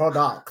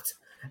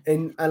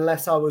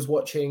unless I was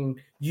watching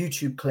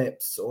YouTube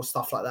clips or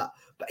stuff like that.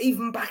 But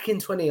even back in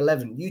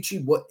 2011,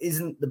 YouTube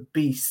isn't the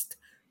beast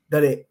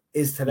that it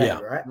is today,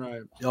 right?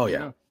 Oh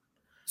yeah.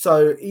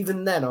 So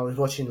even then, I was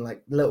watching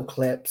like little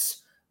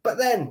clips. But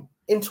then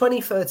in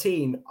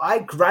 2013, I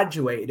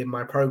graduated in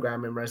my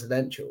program in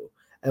residential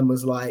and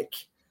was like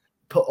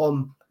put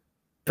on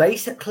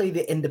basically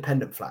the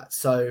independent flats.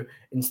 So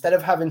instead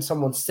of having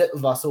someone sit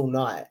with us all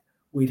night,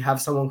 we'd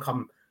have someone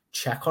come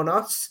check on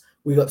us.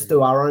 We got to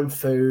do our own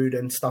food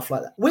and stuff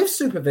like that with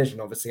supervision.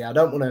 Obviously, I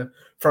don't want to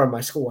throw my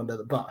school under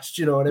the bus.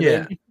 Do you know what I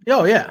mean?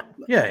 Oh yeah.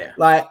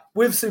 Like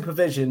with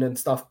supervision and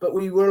stuff, but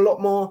we were a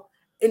lot more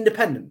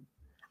independent.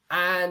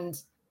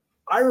 And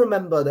I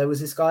remember there was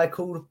this guy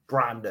called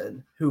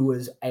Brandon who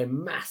was a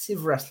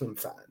massive wrestling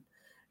fan.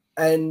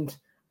 And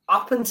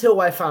up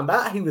until I found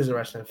out he was a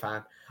wrestling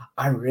fan,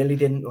 I really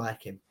didn't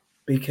like him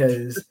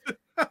because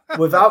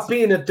without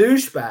being a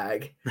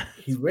douchebag,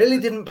 he really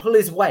didn't pull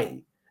his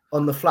weight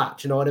on the flat.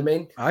 Do you know what I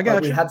mean? I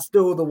got We had to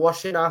do all the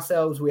washing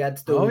ourselves. We had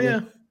to do all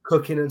the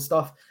cooking and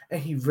stuff.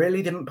 And he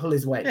really didn't pull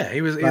his weight. Yeah,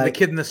 he was the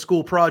kid in the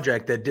school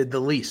project that did the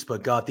least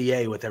but got the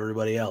A with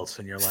everybody else.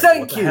 And you're like,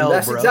 thank you. Hell,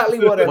 That's bro? exactly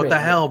what I mean. What the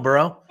hell,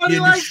 bro? But You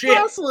didn't do shit.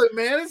 Wrestling,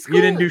 man. It's cool.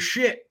 You didn't do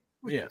shit.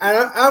 Yeah.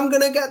 And I'm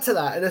going to get to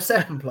that in a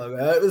second,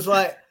 Plugger. It was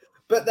like,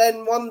 but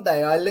then one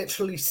day I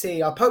literally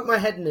I poke my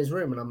head in his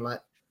room and I'm like,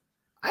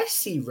 I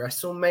see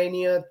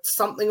WrestleMania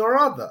something or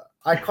other.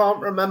 I can't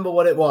remember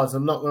what it was.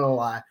 I'm not going to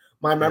lie.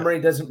 My memory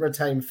doesn't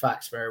retain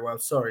facts very well.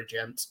 Sorry,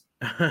 gents.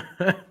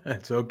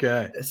 It's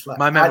okay. It's like,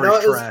 my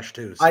memory's trash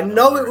too. So I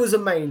know it was a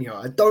Mania.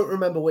 I don't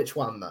remember which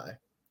one though,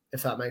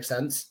 if that makes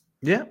sense.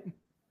 Yeah.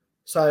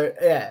 So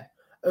yeah,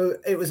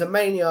 it was a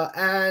Mania,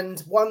 and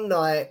one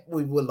night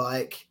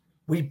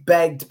we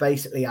begged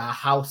basically our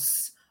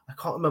house. I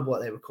can't remember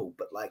what they were called,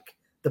 but like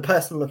the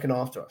person looking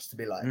after us to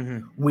be like,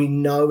 we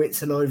know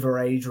it's an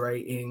overage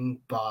rating,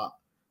 but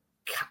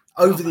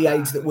over the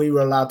age that we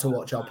were allowed to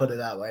watch, I'll put it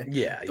that way.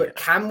 Yeah. But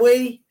can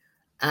we?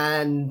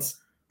 And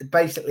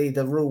basically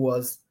the rule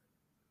was,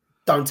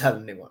 don't tell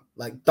anyone.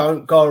 Like,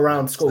 don't go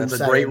around school. That's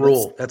a great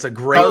rule. That's a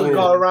great rule. Don't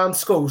go around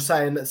school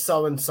saying that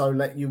so-and-so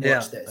let you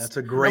watch this. That's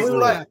a great rule.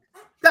 Like,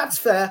 that's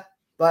fair.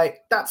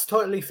 Like, that's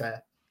totally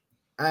fair.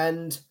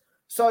 And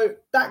so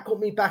that got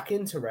me back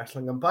into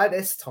wrestling. And by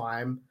this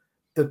time,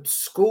 the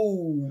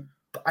school,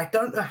 I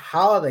don't know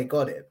how they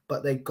got it,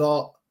 but they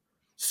got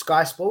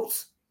Sky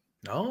Sports.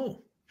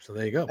 Oh, so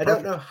there you go. I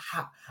don't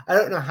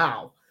know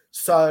how.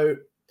 So,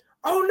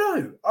 oh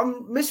no,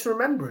 I'm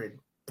misremembering.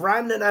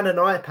 Brandon had an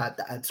iPad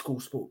that had school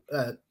sport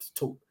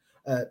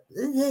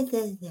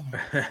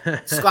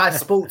Sky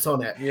Sports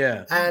on it.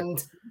 Yeah.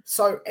 And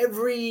so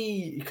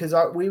because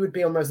we would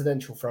be on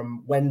residential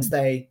from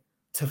Wednesday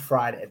to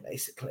Friday,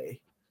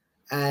 basically.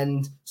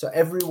 And so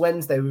every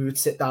Wednesday we would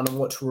sit down and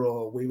watch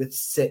Raw. We would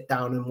sit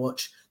down and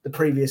watch the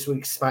previous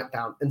week's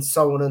SmackDown, and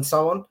so on and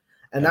so on.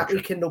 And that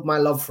rekindled my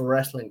love for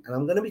wrestling. And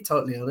I'm going to be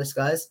totally honest,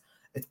 guys.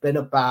 It's been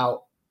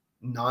about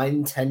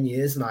 9-10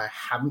 years, and I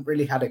haven't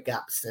really had a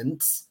gap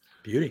since.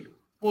 Beauty.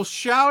 Well,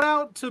 shout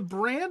out to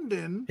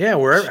Brandon. Yeah,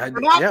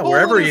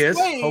 wherever he is.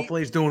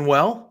 Hopefully he's doing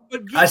well.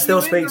 I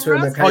still speak to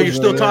him occasionally. Oh, you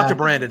still talk to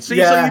Brandon. See,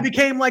 so you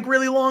became like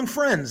really long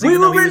friends, even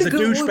though he was a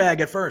douchebag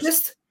at first.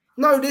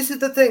 This is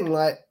the thing.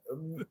 Like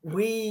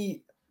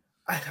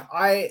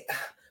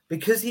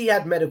because he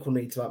had medical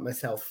needs like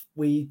myself,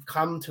 we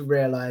come to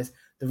realize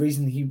the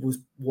reason he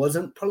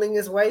wasn't pulling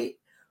his weight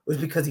was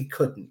because he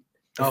couldn't.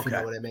 If you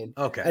know what I mean.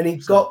 Okay. And he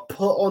got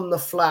put on the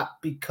flat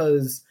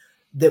because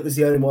that was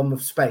the only one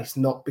with space,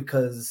 not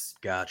because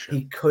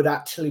he could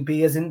actually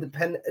be as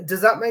independent. Does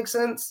that make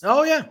sense?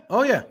 Oh yeah.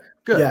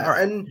 Good. Yeah. All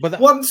right. And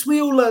once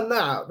we all learned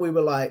that, we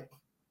were like,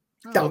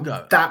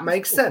 that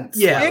makes sense.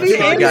 Yeah.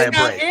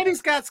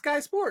 Andy's got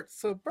Sky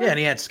Sports. So yeah, and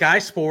he had Sky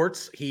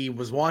Sports. He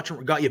was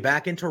got you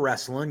back into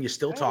wrestling. You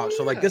still talk.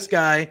 So like this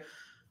guy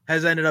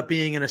has ended up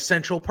being an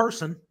essential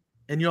person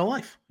in your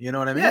life. You know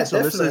what I mean? Yeah,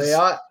 so definitely. This is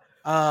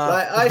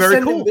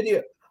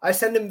I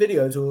send him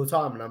videos all the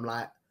time, and I'm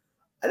like,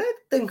 I don't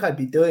think I'd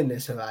be doing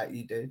this without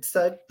you, dude.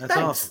 So that's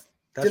thanks. awesome.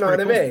 Do you know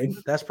what I mean?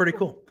 That's pretty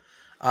cool.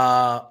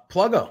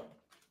 Pluggo,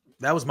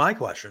 that was my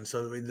question.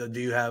 So where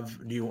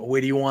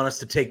do you want us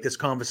to take this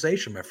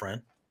conversation, my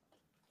friend?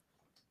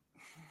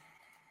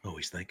 Oh,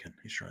 he's thinking.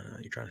 You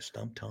trying to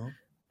stump Tom?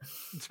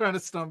 I'm trying to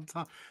stump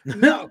Tom.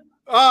 No.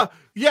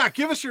 Yeah,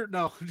 give us your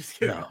no. Just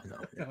kidding.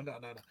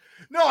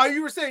 No.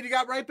 You were saying you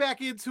got right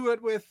back into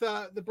it with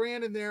the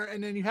Brandon there,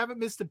 and then you haven't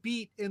missed a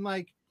beat in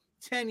like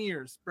 10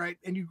 years, right?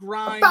 And you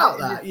grind about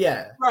that,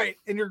 yeah. Right.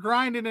 And you're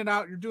grinding it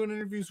out. You're doing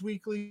interviews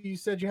weekly. You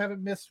said you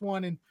haven't missed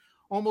one in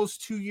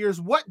almost 2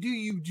 years. What do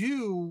you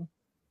do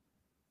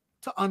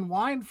to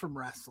unwind from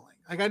wrestling?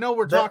 Like, I know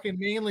we're talking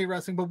mainly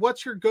wrestling, but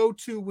what's your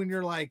go-to when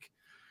you're like,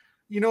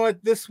 you know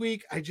what, this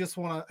week I just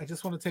want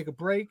to take a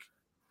break.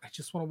 I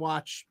just want to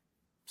watch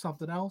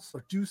something else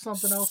or do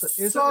something else that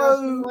isn't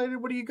wrestling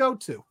related. What do you go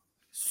to?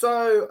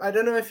 So I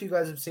don't know if you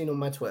guys have seen on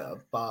my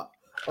Twitter, but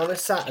on a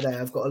Saturday,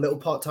 I've got a little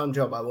part-time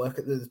job. I work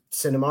at the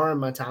cinema in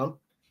my town.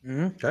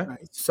 Okay.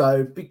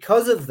 So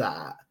because of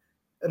that,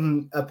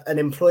 an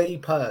employee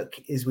perk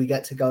is we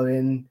get to go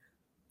in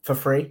for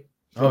free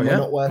when we're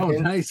not working. Oh,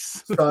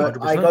 nice. So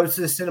 100%. I go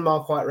to the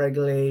cinema quite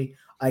regularly.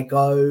 I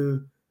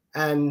go,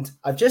 and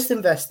I've just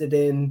invested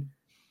in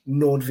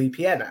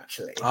NordVPN,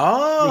 actually.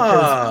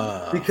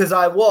 Because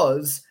I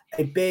was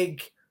a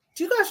big...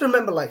 Do you guys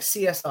remember like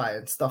CSI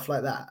and stuff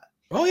like that?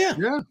 Oh, yeah.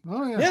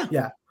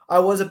 Yeah. I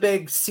was a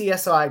big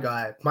CSI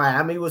guy.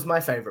 Miami was my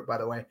favorite, by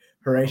the way.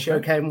 Horatio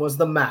Caine was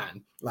the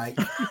man. Like,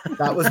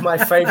 that was my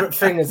favorite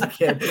thing as a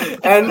kid.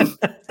 And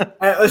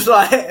it was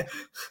like,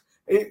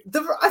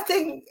 I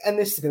think, and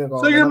this is going to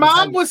go So your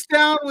mom was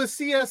down with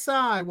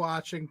CSI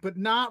watching, but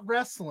not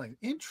wrestling.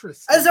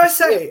 Interesting. As I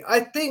say, I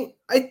think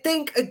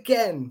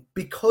again,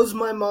 because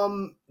my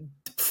mom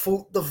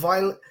fought the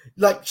violent,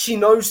 like, she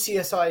knows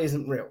CSI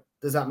isn't real.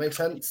 Does that make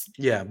sense?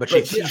 Yeah, but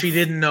she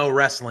didn't know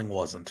wrestling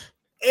wasn't.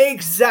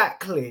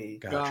 Exactly.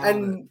 Gotcha.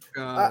 And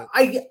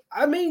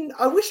I mean,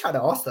 I wish I'd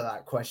asked her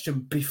that question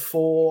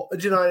before.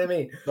 Do you know what I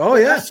mean? Oh,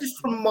 yeah. That's just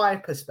from my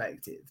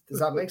perspective. Does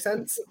that make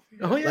sense?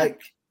 Oh, yeah.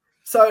 Like,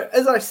 so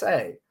as I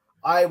say,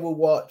 I will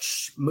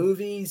watch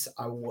movies,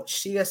 I will watch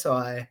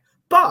CSI,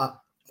 but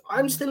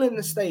I'm still in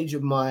the stage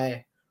of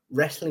my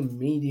wrestling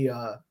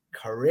media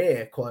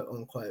career, quote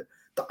unquote,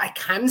 that I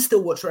can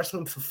still watch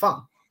wrestling for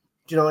fun.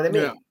 Do you know what I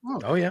mean? Yeah.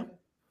 Oh, yeah.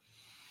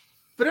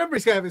 But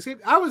everybody's got to escape.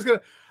 I'm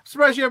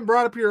surprised you haven't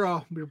brought up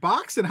your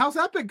boxing. How's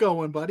that been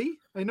going, buddy?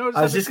 I noticed.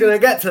 I was just going to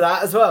get to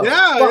that as well.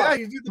 Yeah.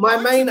 My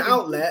main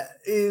outlet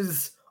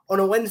is on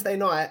a Wednesday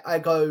night. I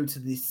go to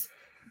this.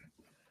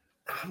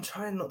 I'm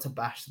trying not to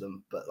bash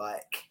them, but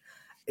like,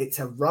 it's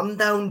a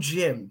rundown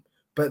gym.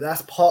 But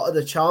that's part of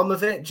the charm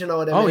of it. Do you know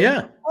what I mean?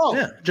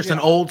 Yeah. Just an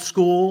old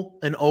school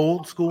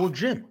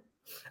gym.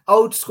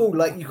 Old school,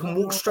 like you can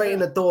walk straight in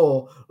the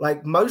door.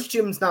 Like most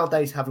gyms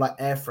nowadays have like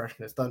air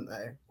fresheners, don't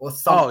they? Or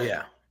something. Oh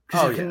yeah.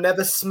 Because you can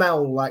never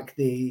smell like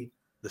the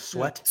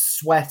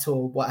sweat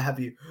or what have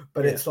you.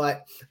 But it's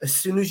like as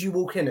soon as you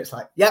walk in, it's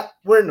like, yep,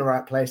 we're in the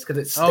right place because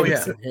it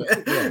stinks in here.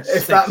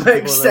 If that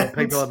makes sense.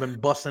 People have been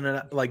busting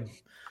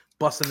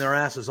their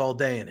asses all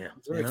day in here.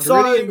 You know?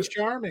 So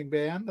charming,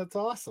 man. That's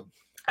awesome.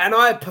 And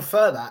I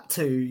prefer that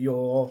to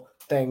your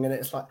thing. And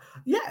it's like,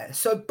 yeah.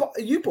 So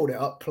you brought it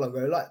up,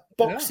 Pluggo. Like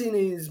boxing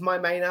is my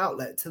main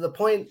outlet to the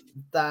point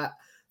that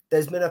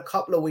there's been a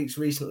couple of weeks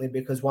recently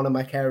because one of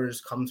my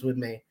carers comes with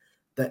me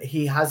that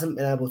he hasn't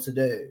been able to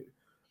do,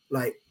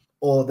 like,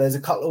 or there's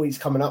a couple of weeks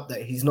coming up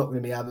that he's not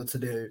going to be able to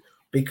do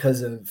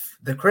because of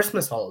the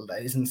Christmas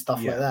holidays and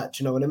stuff like that.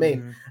 Do you know what I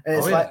mean? Mm-hmm. And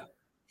it's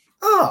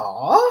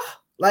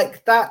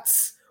like,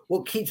 that's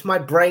what keeps my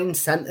brain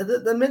centered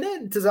at the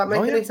minute. Does that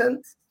make any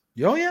sense?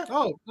 Oh yeah.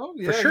 Oh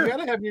yeah. Sure. You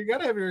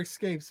gotta have your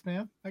escapes,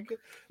 man.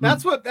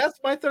 That's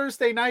my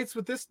Thursday nights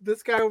with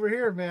this guy over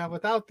here, man.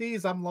 Without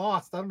these, I'm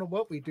lost. I don't know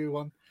what we do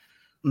on.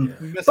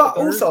 But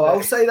also,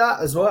 I'll say that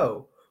as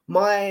well.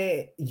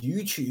 My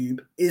YouTube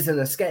is an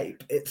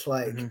escape. It's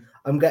like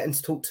I'm getting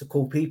to talk to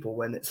cool people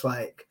when it's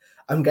like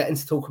I'm getting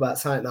to talk about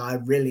something that I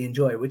really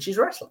enjoy, which is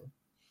wrestling.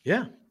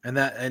 Yeah.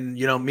 And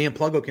you know, me and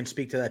Pluggo can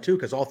speak to that too,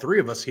 because all three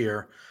of us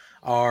here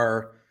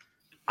are,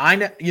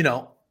 you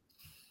know,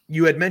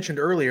 you had mentioned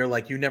earlier,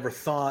 like you never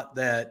thought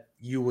that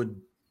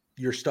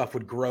your stuff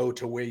would grow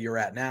to where you're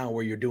at now,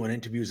 where you're doing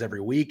interviews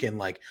every week. And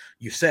like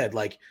you said,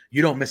 like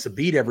you don't miss a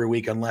beat every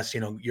week unless, you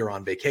know, you're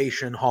on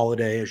vacation,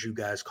 holiday, as you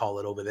guys call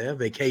it over there,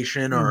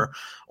 vacation,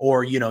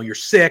 or, you know, you're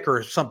sick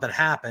or something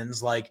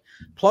happens. Like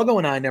Pluggo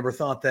and I never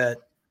thought that,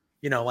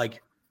 you know,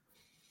 like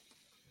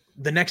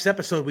the next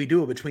episode we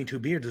do of Between Two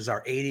Beards is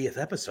our 80th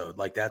episode.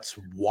 Like that's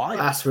wild.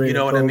 That's really, you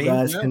know, cool, what I mean?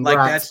 Guys. Yeah.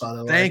 Congrats,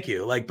 like thank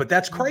you. Like, but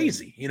that's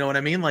crazy. You know what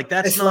I mean? Like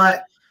that's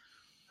not.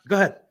 Go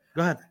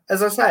ahead.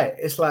 As I say,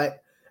 it's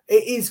like,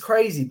 it is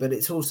crazy, but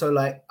it's also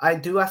like I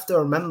do have to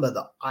remember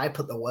that I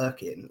put the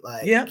work in.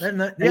 Like,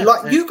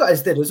 you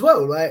guys did as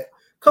well. Like,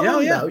 come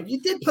on now, you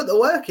did put the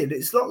work in.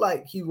 It's not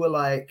like you were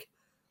like,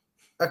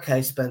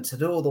 okay, Spencer,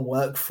 do all the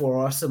work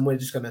for us, and we're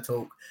just going to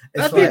talk.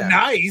 That'd be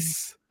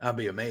nice. That'd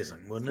be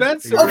amazing, wouldn't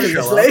it? Spencer,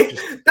 obviously,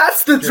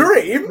 that's the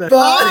dream.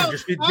 But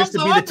just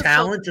to be the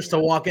talent, just to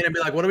walk in and be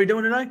like, "What are we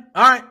doing tonight?"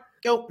 All right.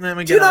 Go. And then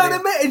we do you know what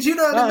I mean? Do you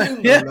know what I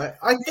mean? Yeah. Like,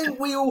 I think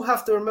we all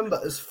have to remember,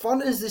 as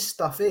fun as this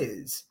stuff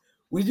is,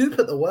 we do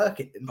put the work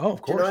in. Oh,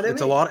 of course. You know it's mean?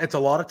 It's a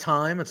lot of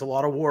time. It's a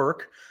lot of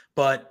work,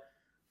 but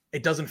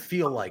it doesn't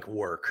feel like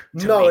work.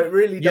 No, it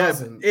really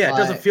doesn't. Yeah, it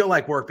doesn't feel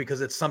like work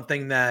because it's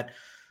something that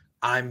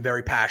I'm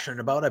very passionate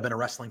about. I've been a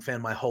wrestling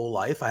fan my whole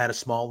life. I had a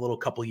small little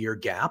couple-year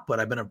gap, but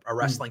I've been a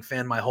wrestling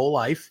fan my whole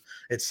life.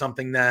 It's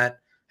something that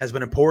has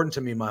been important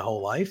to me my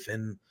whole life,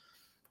 and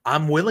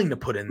I'm willing to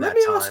put in that time.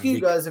 Let me ask you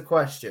guys a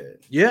question.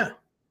 Yeah.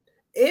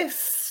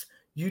 If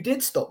you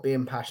did stop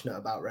being passionate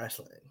about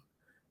wrestling,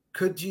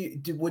 would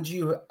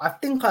you, I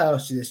think I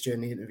asked you this during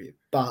the interview,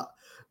 but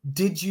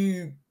would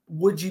you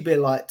be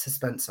like to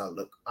Spencer,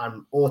 look,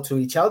 or to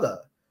each other,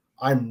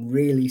 I'm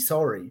really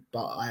sorry,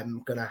 but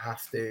I'm going to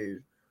have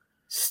to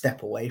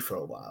step away for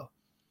a while?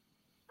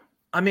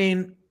 I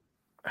mean,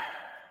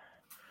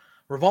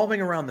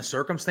 revolving around the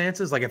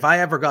circumstances, like if I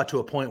ever got to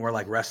a point where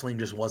like wrestling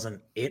just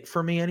wasn't it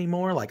for me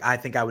anymore, like I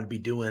think I would be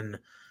doing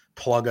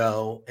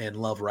Pluggo and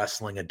Love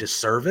Wrestling a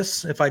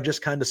disservice if I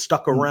just kind of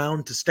stuck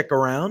around to stick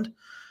around.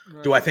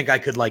 Right. Do I think I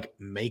could like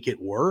make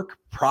it work?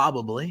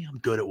 Probably. I'm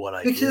good at what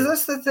I do. Because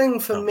that's the thing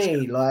for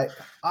me. Like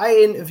I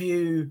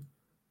interview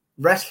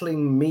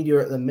wrestling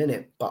media at the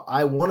minute, but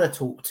I want to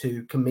talk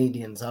to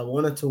comedians. I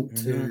want to talk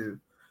to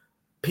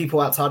people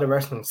outside of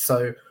wrestling.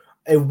 So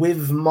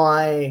with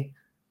my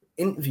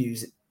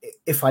interviews,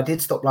 if I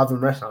did stop loving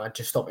wrestling, I'd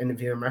just stop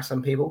interviewing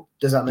wrestling people.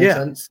 Does that make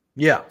sense?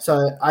 Yeah. So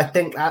I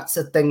think that's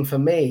a thing for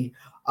me.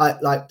 I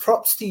like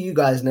props to you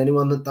guys and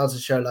anyone that does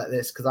a show like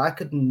this, because I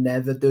could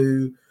never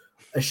do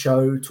a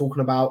show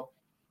talking about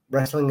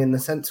wrestling in the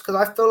sense, because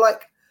I feel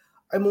like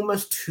I'm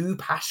almost too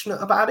passionate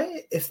about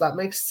it, if that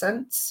makes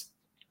sense.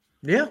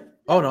 Yeah.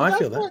 Oh no, I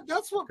feel that.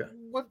 That's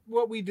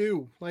what we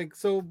do. Like,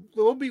 so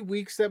there'll be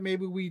weeks that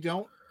maybe we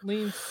don't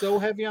lean so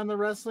heavy on the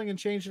wrestling and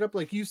change it up.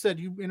 Like you said,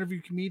 you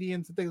interview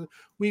comedians and things.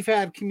 We've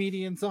had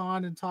comedians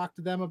on and talk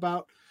to them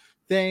about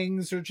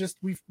things, or just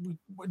we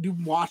do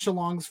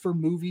watch-alongs for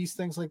movies,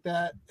 things like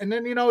that. And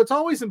then, you know, it's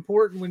always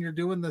important when you're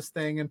doing this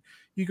thing, and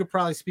you could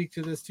probably speak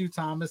to this too,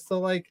 Tom, is to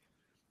like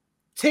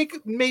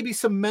take maybe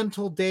some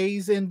mental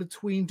days in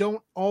between.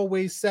 Don't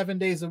always 7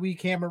 days a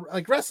week hammer.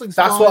 Like wrestling's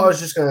that's fun, what I was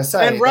just gonna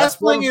say. And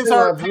wrestling is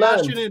our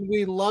passion, and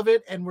we love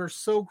it, and we're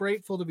so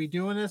grateful to be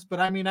doing this. But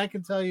I mean, I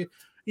can tell you,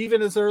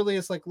 even as early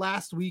as like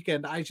last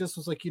weekend, I just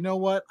was like, you know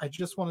what? I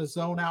just want to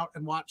zone out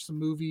and watch some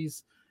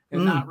movies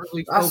and not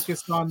really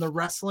focus on the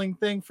wrestling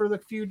thing for the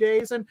few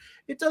days. And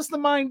it does the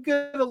mind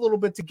good a little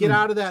bit to get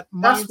out of that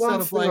mindset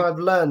of like, I've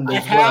learned I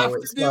have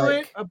to do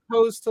it,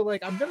 opposed to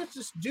like, I'm going to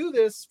just do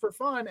this for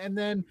fun. And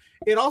then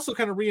it also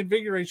kind of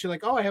reinvigorates you, like,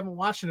 oh, I haven't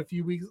watched in a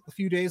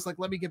few days. Like,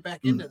 let me get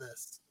back into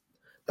this.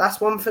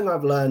 That's one thing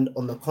I've learned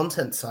on the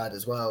content side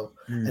as well.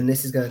 And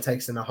this is going to take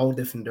us in a whole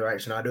different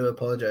direction. I do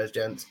apologize,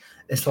 gents.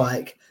 It's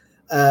like,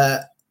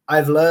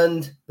 I've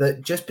learned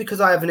that just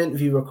because I have an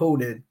interview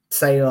recorded,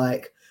 say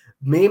like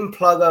me and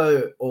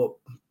Pluggo, or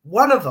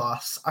one of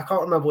us, I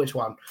can't remember which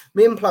one,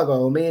 me and Pluggo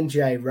or me and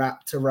Jay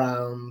wrapped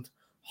around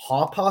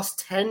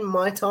 10:30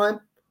 my time,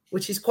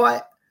 which is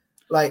quite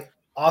like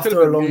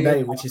after a long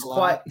day, which is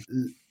quite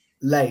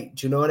late.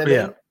 Do you know what I mean?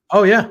 Yeah.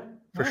 Oh yeah,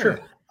 for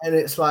sure. And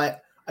it's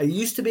like, I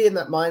used to be in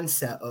that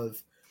mindset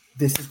of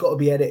this has got to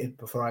be edited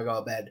before I go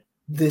to bed.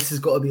 This has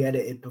got to be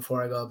edited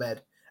before I go to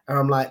bed. And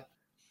I'm like,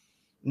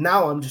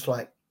 now I'm just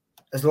like,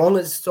 as long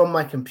as it's on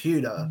my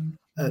computer,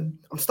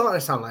 I'm starting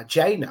to sound like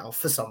Jay now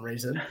for some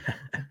reason.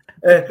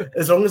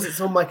 As long as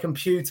it's on my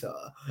computer,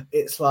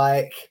 it's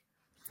like,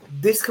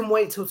 this can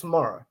wait till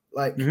tomorrow.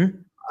 Like,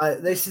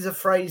 this is a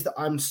phrase that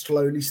I'm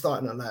slowly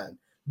starting to learn.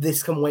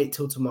 this can wait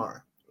till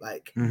tomorrow.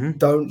 Like,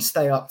 don't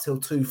stay up till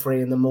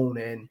 2-3 in the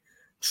morning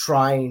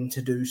trying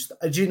to do stuff.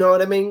 Do you know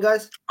what I mean,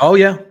 guys? Oh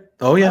yeah,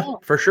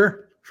 for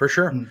sure.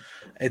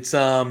 It's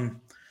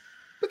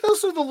But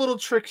those are the little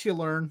tricks you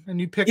learn, and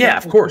you pick. Yeah,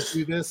 up of course.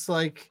 Do this,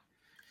 like,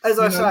 as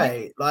I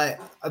say, like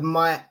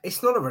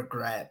it's not a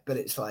regret, but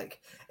it's like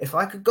if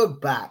I could go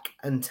back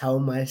and tell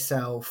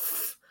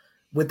myself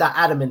with that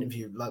Adam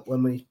interview, like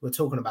when we were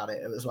talking about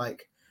it, it was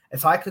like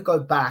if I could go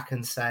back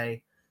and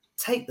say,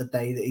 take the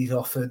day that he's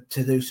offered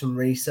to do some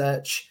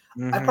research,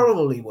 I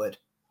probably would,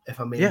 if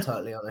I'm being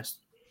totally honest.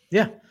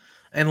 Yeah,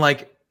 and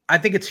like I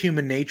think it's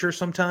human nature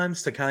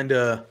sometimes to kind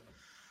of.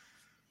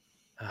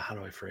 How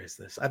do I phrase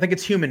this? I think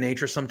it's human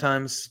nature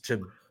sometimes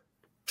to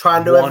try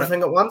and do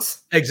everything at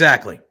once.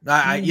 Exactly.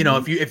 You know,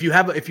 if you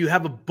have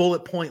a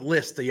bullet point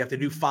list that you have to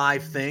do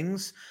 5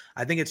 things,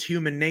 I think it's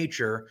human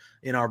nature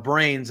in our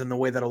brains and the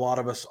way that a lot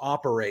of us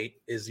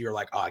operate is you're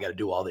like, oh, I got to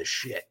do all this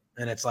shit.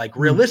 And it's like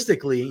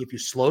realistically, if you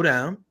slow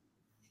down,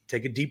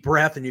 take a deep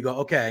breath and you go,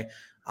 okay,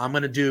 I'm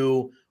going to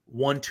do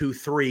 1, 2,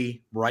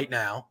 3 right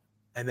now.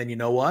 And then you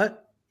know what?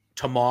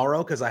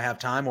 Tomorrow, because I have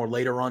time, or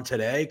later on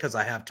today, because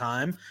I have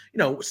time. You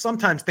know,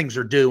 sometimes things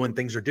are due and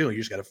things are due. You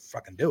just got to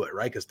fucking do it,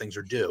 right? Because things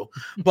are due.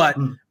 But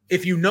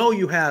if you know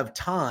you have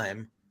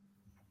time,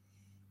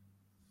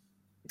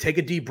 take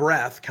a deep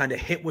breath, kind of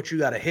hit what you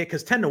got to hit.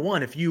 Because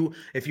 10-1,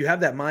 if you have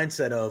that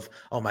mindset of,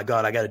 oh my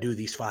God, I got to do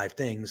these 5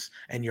 things,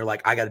 and you're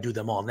like, I got to do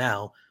them all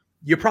now,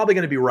 you're probably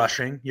going to be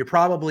rushing. You're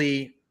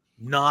probably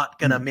not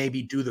going to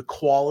maybe do the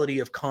quality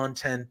of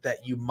content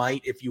that you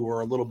might if you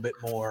were a little bit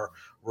more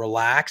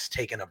relaxed,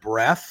 taking a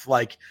breath,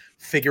 like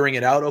figuring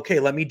it out. Okay,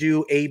 let me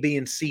do A, B,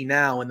 and C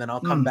now, and then I'll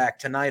come back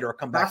tonight or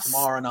come back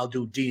tomorrow and I'll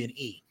do D and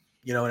E.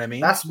 You know what I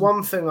mean? That's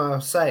one thing I'll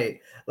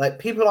say. Like,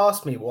 people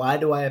ask me, why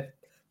do I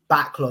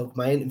backlog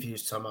my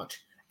interviews so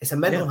much? It's a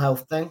mental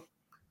health thing.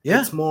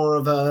 Yeah. It's more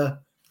of a,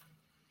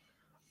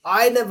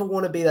 I never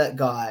want to be that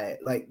guy.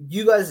 Like,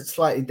 you guys, it's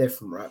slightly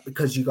different, right?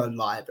 Because you go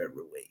live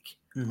every week.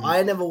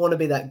 I never want to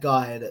be that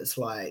guy that's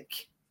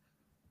like,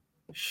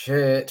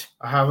 shit,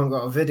 I haven't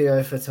got a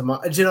video for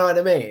tomorrow. Do you know what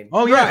I mean?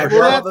 Oh yeah,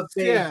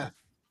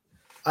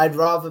 I'd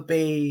rather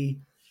be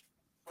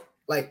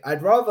like,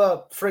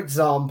 for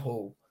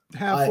example,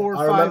 have 4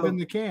 or 5 in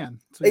the can.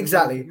 So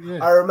exactly.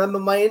 I remember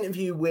my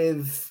interview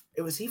with,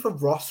 it was either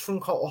Ross from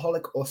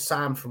Cultaholic or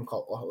Sam from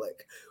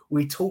Cultaholic.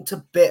 We talked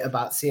a bit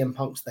about CM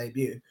Punk's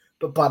debut,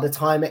 but by the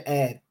time it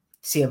aired,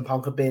 CM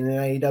Punk had been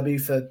in AEW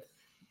for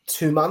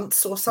 2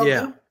 months or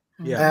something.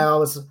 Yeah.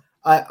 And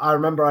I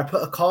remember I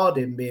put a card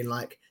in being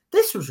like,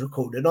 this was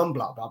recorded on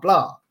blah, blah,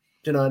 blah.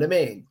 Do you know what I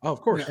mean? Oh, of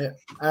course. And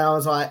I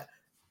was like,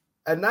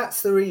 and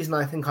that's the reason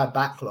I think I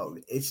backlog.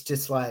 It's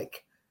just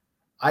like,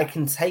 I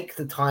can take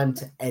the time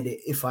to edit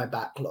if I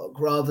backlog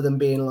rather than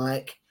being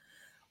like,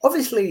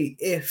 obviously,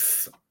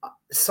 if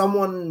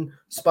someone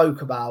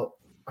spoke about,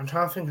 I'm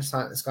trying to think of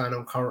something that's going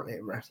on currently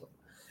in wrestling.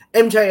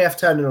 MJF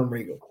turning on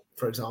Regal,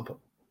 for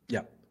example.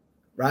 Yeah.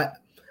 Right?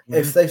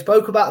 If they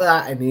spoke about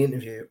that in the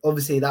interview,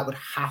 obviously that would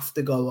have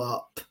to go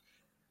up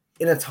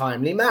in a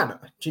timely manner.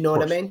 Do you know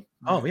what I mean?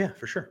 Oh, yeah,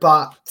 for sure.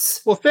 But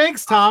well,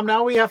 thanks, Tom.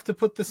 Now we have to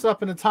put this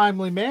up in a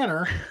timely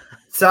manner.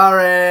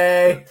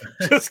 Sorry.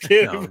 Just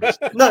kidding. But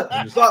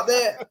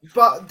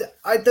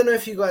I don't know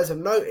if you guys have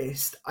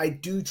noticed, I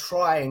do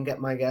try and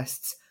get my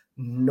guests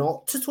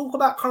not to talk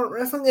about current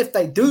wrestling. If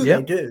they do,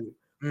 they do.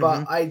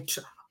 But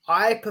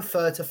I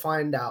prefer to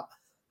find out.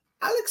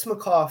 Alex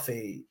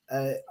McCarthy,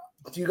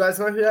 do you guys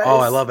know who that is? Oh,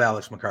 I love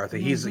Alex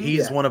McCarthy.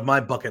 He's one of my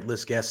bucket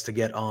list guests to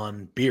get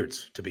on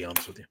Beards, to be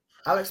honest with you.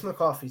 Alex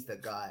McCarthy's the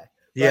guy.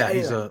 Yeah, anyway,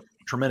 he's a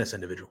tremendous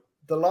individual.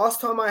 The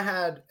last time I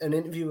had an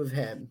interview with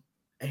him,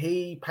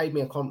 he paid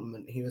me a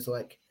compliment. He was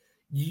like,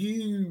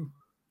 you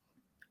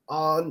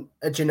aren't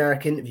a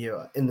generic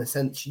interviewer in the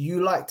sense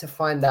you like to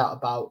find out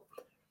about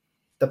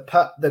the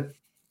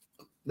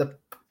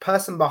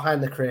person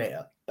behind the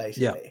creator,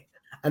 basically. Yeah.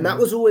 And that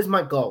was always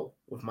my goal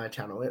with my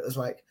channel. It was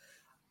like,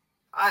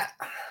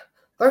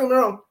 don't get me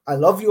wrong, I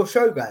love your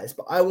show, guys,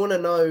 but I want to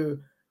know,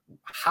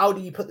 how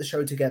do you put the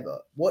show together?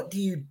 What do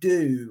you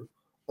do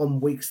on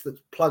weeks that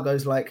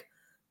Pluggo's like,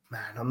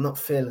 man, I'm not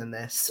feeling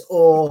this?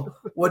 Or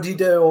what do you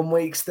do on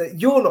weeks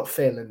that you're not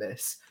feeling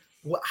this?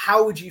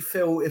 How would you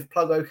feel if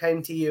Pluggo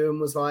came to you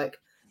and was like,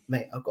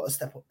 mate, I've got to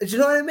step up? Do you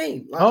know what I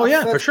mean?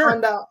 Like, for sure.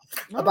 Find out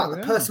about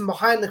the person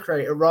behind the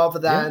creator rather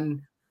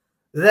than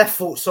their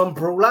thoughts on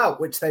Brawl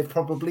Out, which they've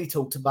probably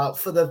talked about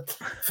for the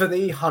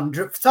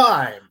 100th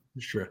time.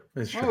 It's true.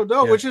 It's true. Oh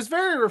no, which is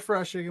very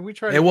refreshing, and we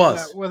try to do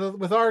that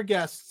with our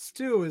guests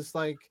too. Is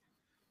like,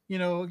 you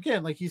know,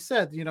 again, like you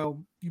said, you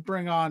know, you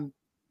bring on,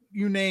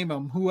 you name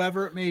them,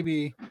 whoever it may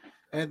be,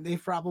 and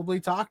they've probably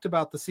talked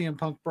about the CM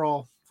Punk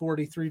brawl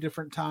 43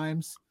 different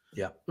times.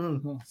 Yeah.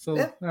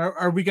 So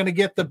are we going to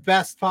get the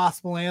best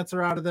possible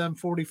answer out of them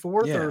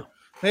 44th, or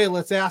hey,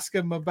 let's ask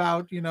them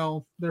about, you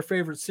know, their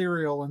favorite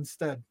cereal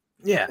instead?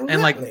 Yeah,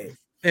 and like.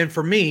 And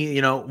for me,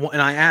 you know,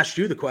 and I asked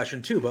you the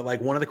question too, but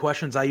like one of the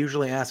questions I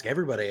usually ask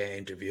everybody I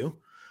interview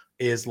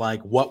is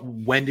like,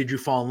 when did you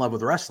fall in love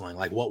with wrestling?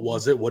 Like, what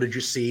was it? What did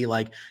you see?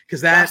 Like,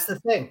 because that's the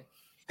thing.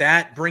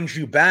 That brings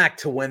you back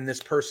to when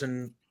this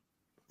person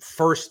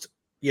first,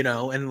 you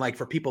know, and like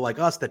for people like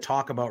us that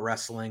talk about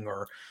wrestling,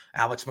 or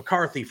Alex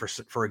McCarthy,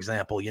 for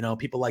example, you know,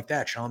 people like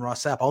that, Sean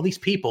Ross Sapp, all these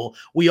people,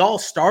 we all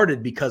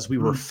started because we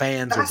were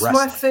fans of wrestling.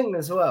 That's my thing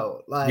as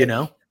well. Like, you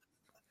know,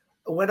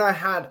 when I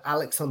had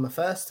Alex on the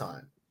first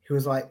time, he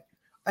was like,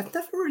 I've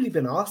never really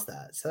been asked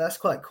that. So that's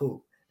quite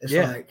cool. It's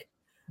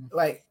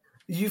like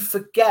you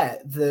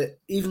forget that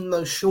even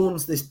though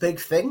Sean's this big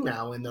thing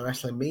now in the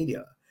wrestling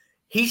media,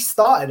 he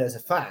started as a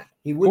fan.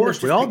 He wouldn't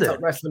have just picked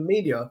up wrestling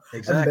media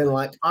and been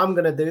like, I'm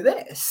going to do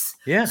this.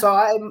 Yeah. So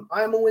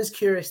I'm always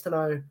curious to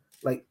know,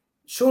 like,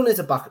 Sean is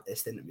a bucket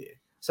list interview.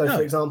 So,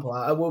 for example,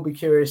 I will be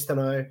curious to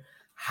know,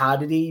 how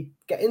did he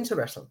get into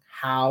wrestling?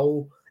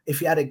 If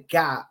he had a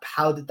gap,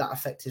 how did that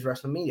affect his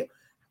wrestling media?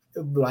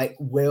 Like,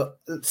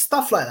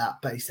 stuff like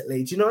that,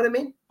 basically. Do you know what I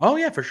mean? Oh,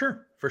 yeah, for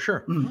sure. For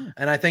sure. Mm.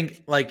 And I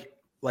think, like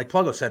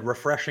Pluggo said,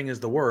 refreshing is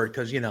the word,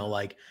 because, you know,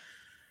 like,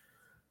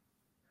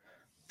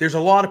 there's a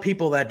lot of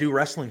people that do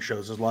wrestling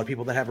shows. There's a lot of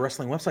people that have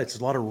wrestling websites. There's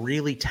a lot of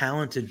really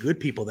talented, good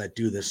people that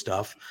do this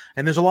stuff.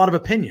 And there's a lot of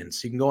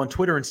opinions. You can go on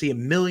Twitter and see a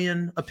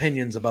million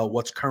opinions about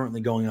what's currently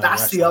going on.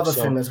 That's the other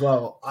thing as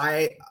well.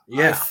 I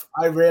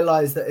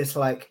realize that it's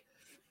like,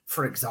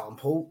 for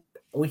example,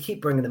 we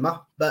keep bringing him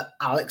up, but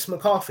Alex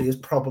McCarthy has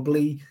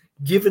probably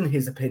given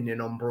his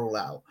opinion on Brawl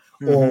Out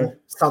or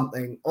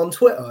something on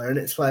Twitter. And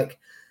it's like,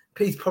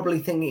 he's probably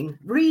thinking,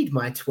 read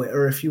my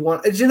Twitter if you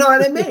want. Do you know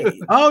what I mean?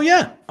 Oh,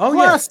 yeah.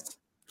 Oh,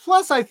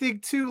 Plus, I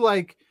think, too,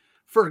 like,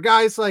 for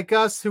guys like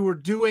us who are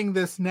doing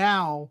this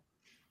now,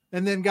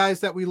 and then guys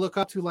that we look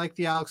up to, like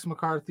the Alex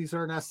McCarthys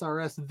or an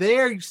SRS,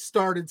 they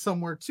started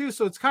somewhere, too.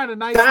 So it's kind of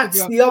nice.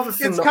 That's the other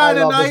thing. It's kind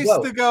of nice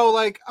to go,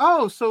 like,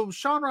 oh, so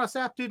Sean Ross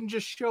Sapp didn't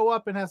just show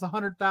up and has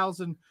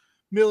 100,000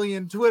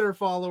 million Twitter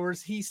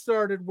followers. He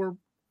started where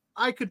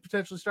I could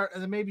potentially start,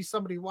 and then maybe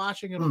somebody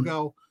watching it will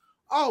go,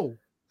 oh,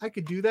 I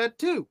could do that,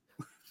 too.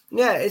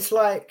 Yeah, it's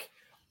like,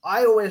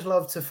 I always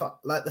love to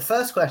like, the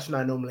first question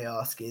I normally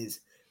ask is,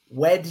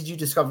 where did you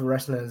discover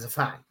wrestling as a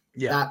fan?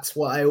 Yeah, that's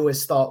what I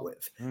always start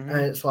with. And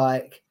it's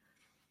like,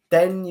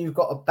 then you've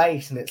got a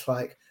base, and it's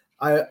like,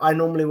 I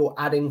normally will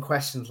add in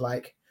questions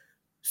like,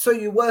 so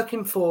you're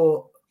working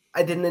for,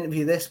 I did an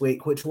interview this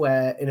week, which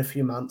we're in a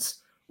few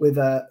months, with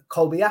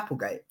Colby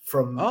Applegate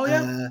from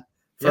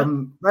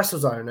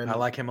WrestleZone, and I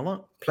like him a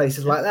lot.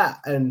 Places like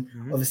that, and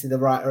obviously the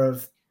writer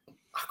of,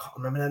 I can't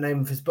remember the name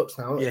of his books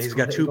now. Yeah, he's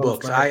got 2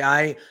 books.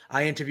 I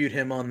interviewed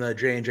him on the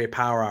J&J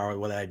Power Hour.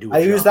 What I do? I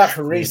use that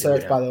for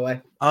research, by the way.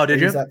 Oh,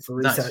 did you? Use that for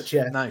research.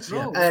 Yeah, nice.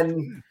 Yeah,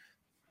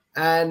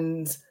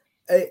 and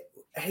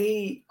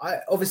he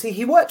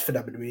worked for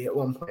WWE at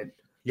one point.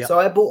 Yeah. So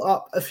I brought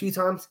up a few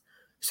times.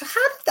 So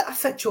how did that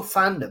affect your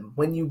fandom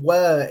when you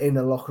were in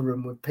a locker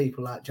room with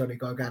people like Johnny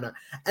Gargano?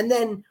 And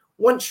then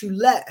once you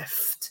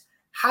left,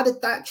 how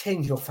did that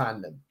change your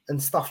fandom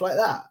and stuff like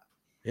that?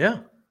 Yeah.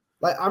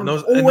 Like, I'm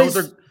always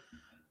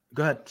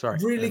go ahead. Sorry.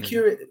 Really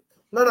curious.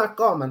 No,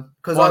 go on, man.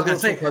 Because I was going to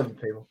say,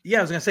 people. Yeah,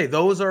 I was going to say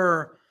those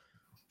are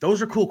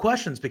cool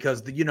questions,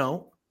 because you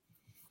know,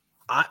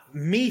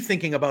 me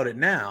thinking about it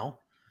now,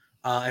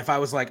 if I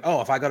was like,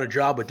 oh, if I got a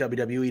job with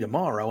WWE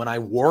tomorrow and I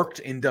worked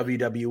in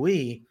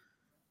WWE,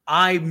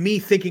 me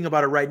thinking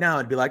about it right now,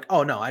 I'd be like,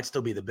 oh no, I'd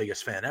still be the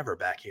biggest fan ever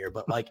back here.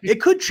 But like,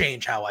 it could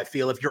change how I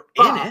feel if you're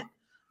in it.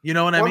 You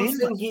know what I mean? One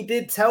thing he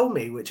did tell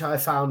me, which I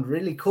found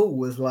really cool,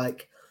 was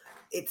like,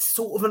 it's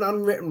sort of an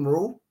unwritten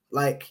rule.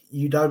 Like,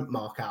 you don't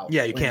mark out.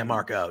 Yeah, you can't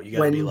mark out. You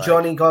when be like,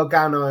 Johnny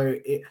Gargano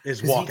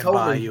is walking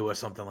by you or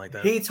something like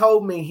that. He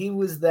told me he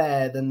was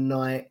there the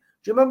night.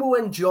 Do you remember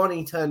when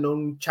Johnny turned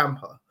on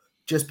Ciampa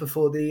just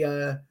before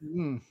the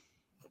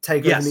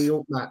Takeover New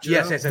York match?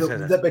 Yes.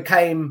 That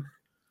became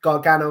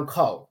Gargano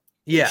Cole.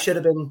 Yeah. It should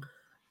have been.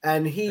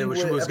 And it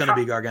was going to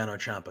be Gargano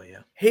Ciampa,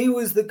 yeah. He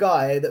was the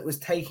guy that was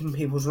taking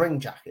people's ring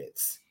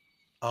jackets.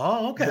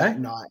 Oh, okay. That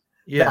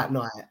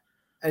night.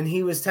 And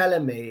he was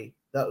telling me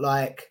that,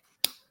 like,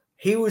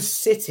 he was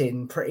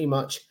sitting pretty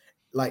much,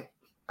 like,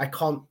 I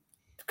can't,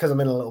 because I'm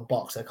in a little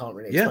box, I can't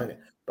really explain it.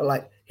 But,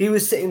 like, he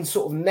was sitting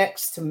sort of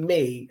next to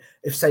me,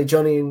 if, say,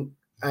 Johnny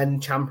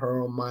and Ciampa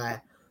are on my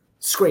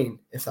screen,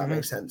 if that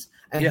makes sense.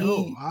 And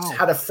he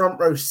had a front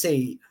row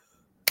seat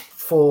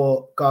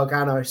for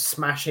Gargano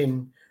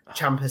smashing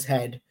Ciampa's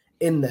head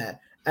in there.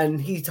 And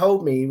he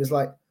told me, he was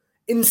like,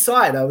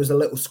 inside, I was a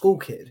little school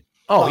kid.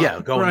 Oh, yeah,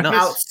 going nuts.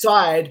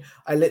 Outside,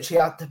 I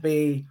literally had to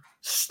be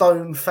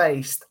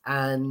stone-faced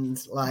and,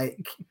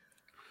 like,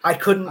 I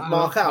couldn't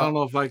mark out. I don't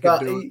know if I could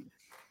do it.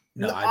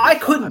 No, I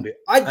couldn't.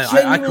 I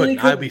genuinely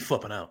couldn't. I'd be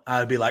flipping out.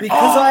 I'd be like,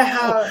 because I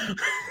have...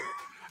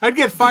 I'd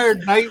get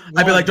fired night one.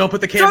 I'd be like, don't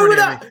put the camera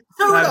near me.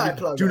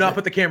 Do not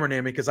put the camera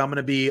near me, because I'm going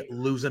to be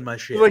losing my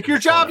shit. Like, your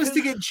job is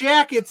to get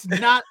jackets,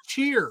 not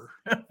cheer.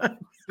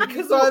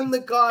 Because I'm the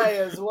guy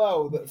as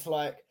well that's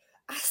like,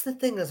 that's the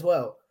thing as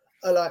well.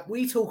 Like,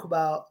 we talk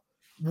about,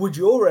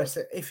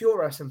 if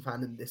you're a wrestling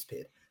fan in this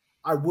period,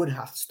 I would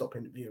have to stop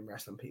interviewing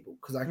wrestling people,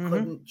 because I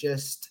couldn't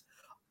just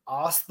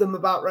ask them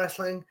about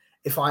wrestling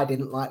if I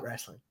didn't like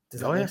wrestling.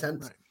 Does that make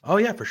sense? Right. Oh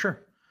yeah, for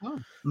sure. All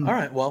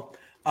right. Well,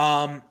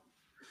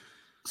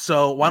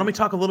 so why don't we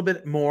talk a little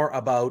bit more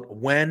about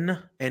when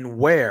and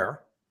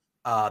where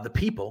the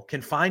people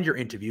can find your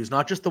interviews,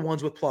 not just the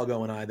ones with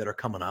Pluggo and I that are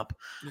coming up,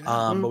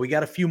 but we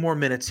got a few more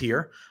minutes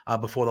here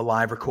before the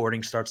live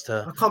recording starts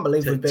to. I can't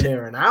believe we've been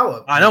here an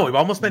hour. I know, we've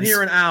almost been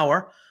here an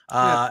hour.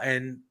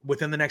 And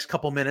within the next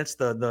couple minutes,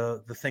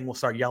 the thing will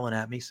start yelling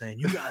at me saying,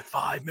 "You got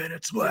 5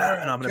 minutes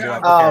left," and I'm going to be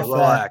like, "Okay,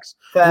 relax."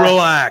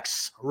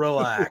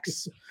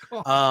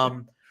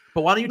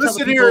 But why don't you tell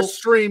the people?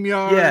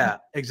 StreamYard. Yeah,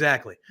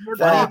 exactly.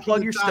 Why don't you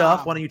plug your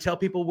stuff? Why don't you tell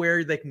people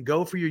where they can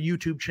go for your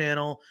YouTube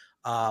channel?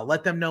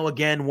 Let them know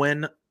again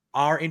when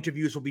our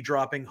interviews will be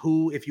dropping.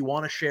 Who, if you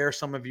want to share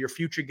some of your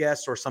future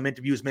guests or some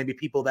interviews, maybe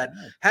people that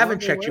haven't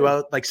checked you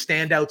out, like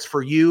standouts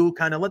for you,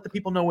 kind of let the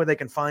people know where they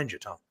can find you,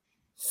 Tom.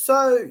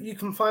 So you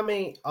can find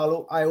me.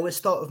 I always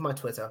start with my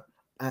Twitter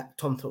at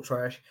Tom Talks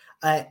Irish.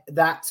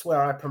 That's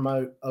where I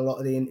promote a lot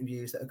of the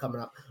interviews that are coming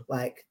up,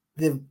 like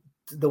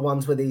the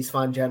ones with these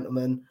fine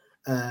gentlemen,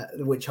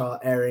 which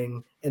are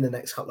airing in the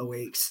next couple of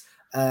weeks.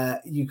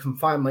 You can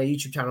find my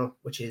YouTube channel,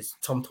 which is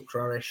Tom Talks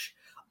Irish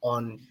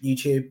on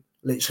YouTube,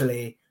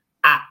 literally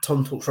at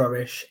Tom Talks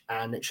Irish,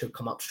 and it should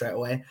come up straight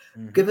away.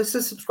 Give us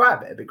a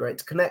subscribe. It'd be great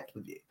to connect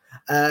with you.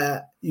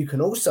 You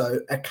can also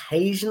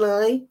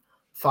occasionally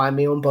find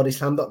me on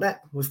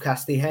bodyslam.net with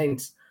Cassidy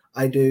Haynes.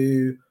 I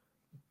do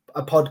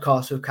a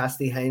podcast with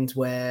Cassidy Haynes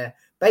where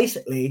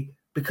basically,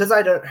 because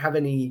I don't have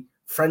any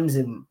friends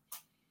in,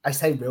 I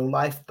say real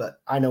life, but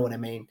I know what I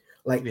mean.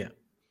 Like,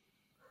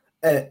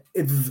 that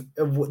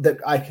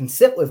I can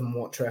sit with and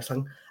watch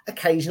wrestling.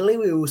 Occasionally,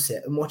 we will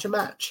sit and watch a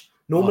match.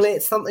 Normally,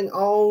 it's something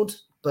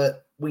old,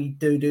 but we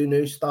do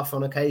new stuff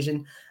on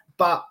occasion.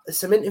 But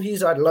some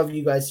interviews I'd love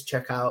you guys to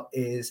check out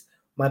is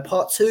my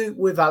part 2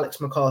 with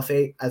Alex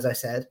McCarthy, as I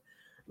said,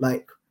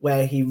 like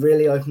where he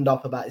really opened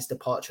up about his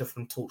departure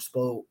from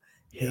TalkSport,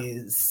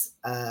 his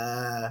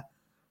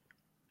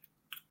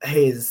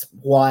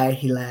why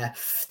he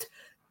left,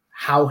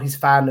 how his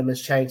fandom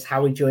has changed,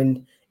 how he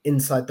joined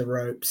Inside the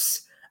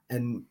Ropes,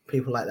 and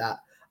people like that.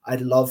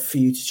 I'd love for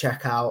you to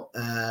check out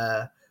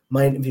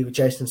my interview with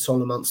Jason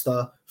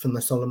Solomonster from the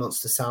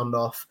Solomonster Sound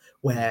Off,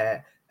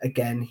 where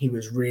again he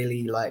was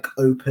really like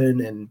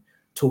open and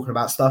talking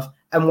about stuff.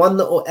 And one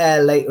that will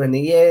air later in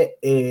the year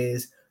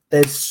is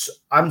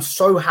I'm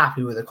so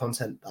happy with the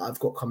content that I've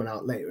got coming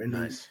out later in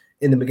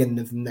the beginning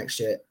of the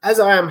next year, as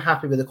I am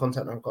happy with the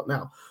content I've got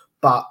now.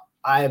 But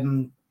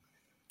do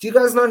you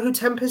guys know who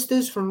Tempest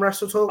is from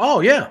Wrestle Talk? Oh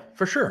yeah,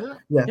 for sure.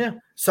 Yeah.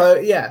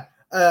 So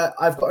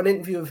I've got an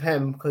interview with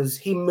him because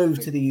he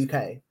moved to the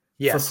UK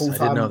for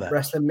full-time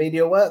wrestling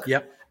media work.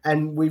 Yep.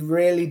 And we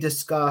really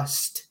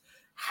discussed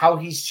how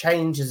he's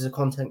changed as a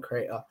content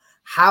creator,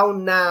 how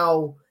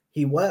now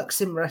he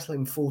works in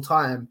wrestling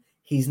full-time.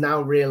 He's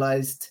now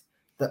realized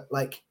that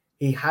like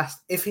he has,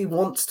 if he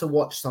wants to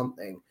watch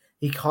something,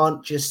 he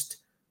can't just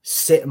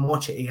sit and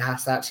watch it. He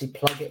has to actually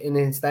plug it in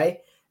his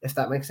day, if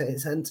that makes any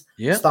sense.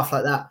 Yeah. Stuff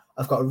like that.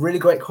 I've got a really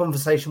great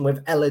conversation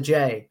with Ella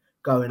J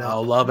going up. I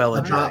love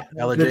Ella J.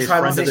 Ella J's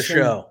friend of the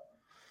show.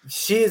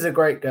 She is a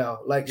great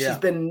girl. Like she's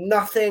been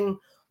nothing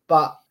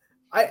but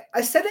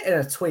I said it in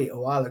a tweet a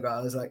while ago.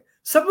 I was like,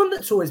 someone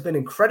that's always been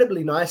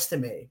incredibly nice to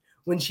me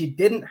when she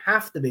didn't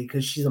have to be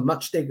because she's a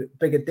much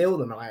bigger deal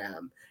than I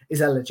am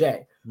is Ella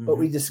J. But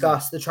we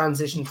discussed the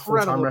transition to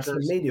full-time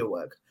wrestling media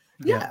work.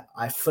 Yeah,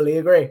 I fully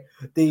agree.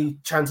 The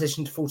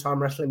transition to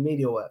full-time wrestling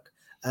media work.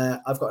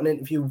 I've got an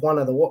interview with one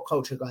of the What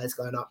Culture guys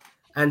going up,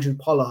 Andrew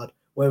Pollard,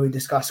 where we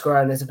discuss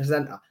growing as a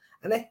presenter.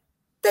 And I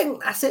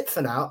think that's it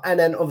for now. And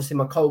then obviously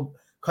my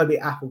Kobe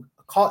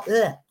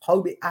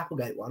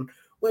Applegate one,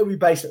 where we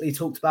basically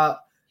talked about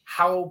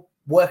how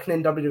working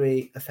in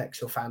WWE affects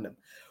your fandom.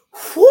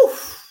 Whew.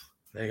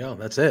 There you go.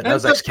 That's it. That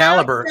was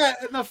Excalibur.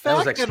 The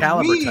fact that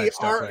we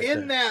are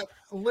in that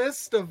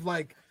list of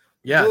like,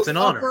 it's an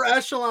honor. Upper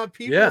echelon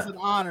people is an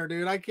honor,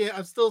 dude.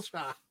 I'm still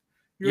shocked.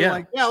 You're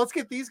like, let's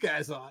get these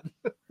guys on.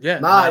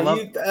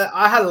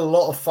 I had a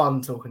lot of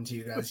fun talking to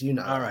you guys. You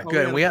know. All right,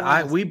 good.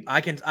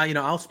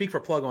 I'll speak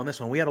for Plug on this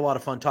one. We had a lot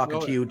of fun talking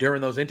to you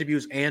during those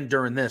interviews and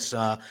during this.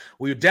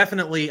 We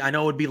definitely, I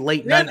know it would be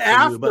late night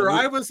for you, but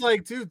I was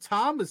like, dude,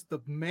 Tom is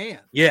the man.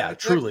 Yeah,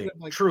 truly.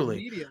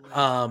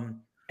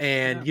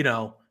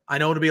 I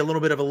know it'll be a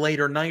little bit of a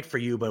later night for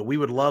you, but we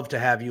would love to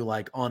have you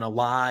like on a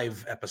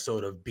live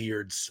episode of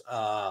Beards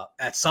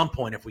at some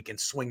point if we can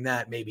swing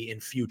that maybe in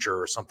future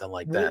or something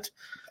like that.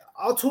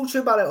 I'll talk to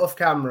you about it off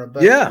camera,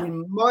 but we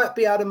might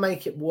be able to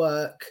make it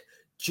work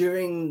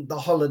during the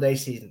holiday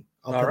season.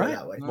 I'll put it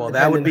that way. Well,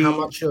 that would be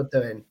how much you're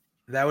doing.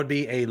 That would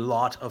be a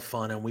lot of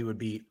fun, and we would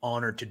be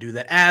honored to do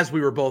that. As we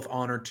were both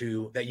honored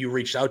that you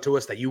reached out to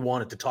us, that you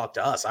wanted to talk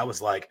to us. I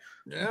was like,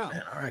 yeah,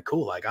 man, all right,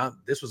 cool. Like,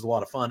 this was a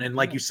lot of fun. And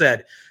like you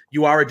said,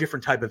 you are a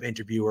different type of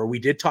interviewer. We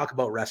did talk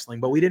about wrestling,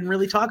 but we didn't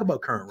really talk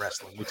about current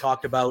wrestling. We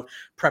talked about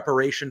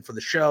preparation for the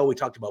show. We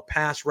talked about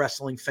past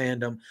wrestling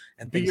fandom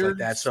and things like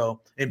that.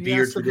 So, and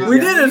beards. We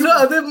did as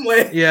well, didn't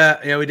we?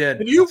 Yeah, we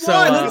did. And you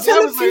won.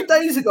 Until a few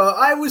days ago,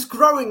 I was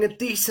growing a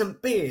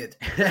decent beard.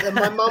 And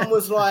my mum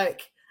was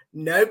like,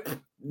 nope.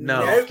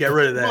 No, get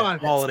rid of that.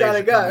 Holidays.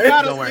 Gotta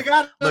go. You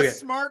gotta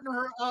smarten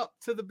her up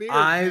to the beard.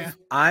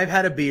 I've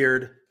had a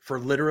beard for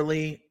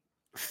literally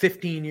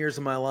 15 years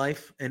of my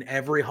life, and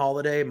every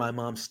holiday my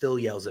mom still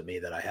yells at me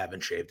that I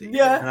haven't shaved it.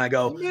 Yeah. And I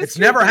go, it's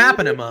never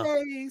happening, Mom.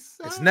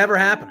 It's never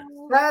happening.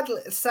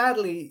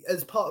 Sadly,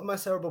 as part of my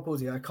cerebral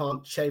palsy, I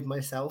can't shave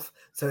myself.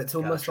 So it's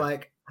almost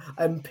like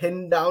I'm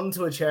pinned down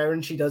to a chair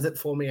and she does it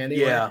for me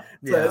anyway. Yeah.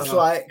 So it's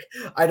like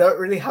I don't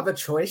really have a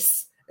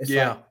choice. It's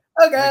like,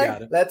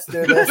 okay, let's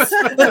do this.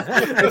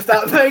 If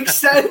that makes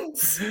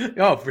sense.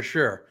 Oh, for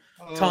sure.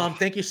 Tom,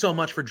 thank you so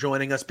much for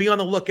joining us. Be on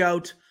the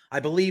lookout. I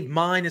believe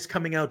mine is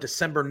coming out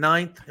December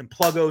 9th and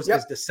Pluggo's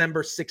is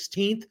December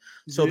 16th.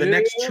 So the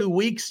next 2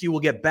 weeks, you will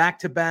get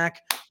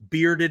back-to-back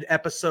bearded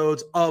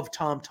episodes of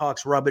Tom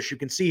Talks Rubbish. You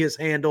can see his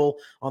handle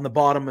on the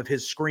bottom of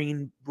his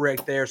screen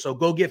right there. So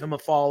go give him a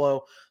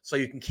follow so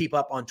you can keep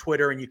up on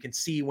Twitter and you can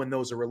see when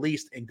those are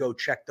released and go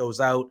check those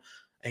out.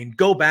 And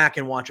go back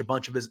and watch a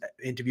bunch of his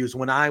interviews.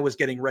 When I was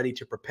getting ready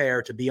to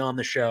prepare to be on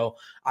the show,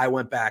 I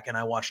went back and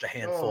I watched a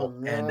handful.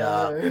 And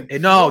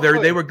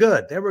they were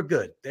good. They were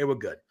good.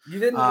 You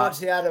didn't watch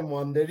the Adam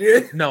one, did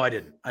you? No, I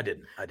didn't.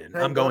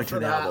 I'm going to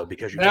now, though,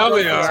 because you now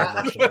they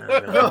are.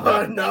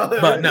 Oh, no.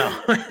 But no.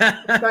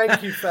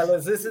 Thank you,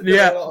 fellas. This has been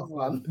a lot of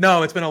fun.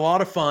 No, it's been a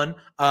lot of fun.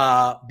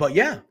 But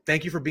yeah,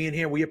 thank you for being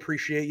here. We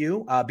appreciate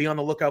you. Be on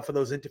the lookout for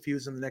those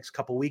interviews in the next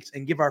couple of weeks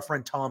and give our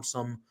friend Tom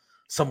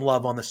some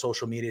love on the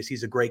social medias.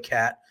 He's a great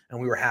cat,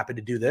 and we were happy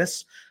to do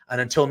this.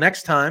 And until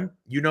next time,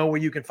 you know where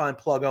you can find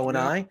Pluggo and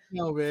I.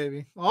 No,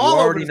 baby. All you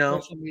already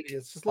know.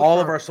 All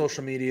of our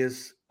social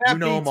medias. You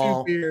know them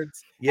all.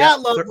 Beards. Yeah.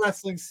 At Love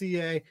Wrestling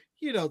CA.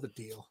 You know the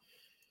deal.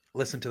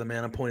 Listen to the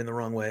man. I'm pointing the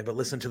wrong way, but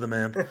listen to the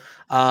man.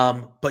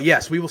 But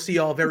yes, we will see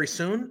y'all very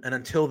soon. And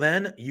until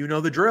then, you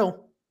know the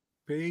drill.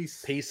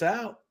 Peace. Peace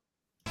out.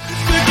 Look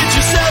at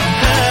yourself,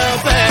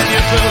 help and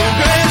your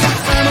progress.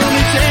 I'm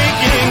only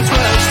taking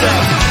 12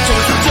 steps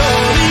towards the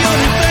door. The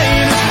only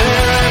thing is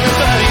where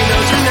everybody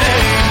knows your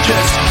name.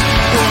 Just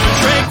pour a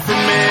drink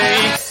from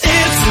me.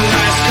 It's a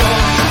nice call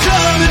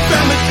coming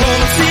from the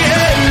cold. The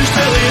air's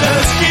telling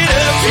us get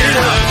up, get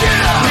up, get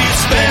up. We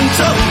spend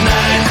so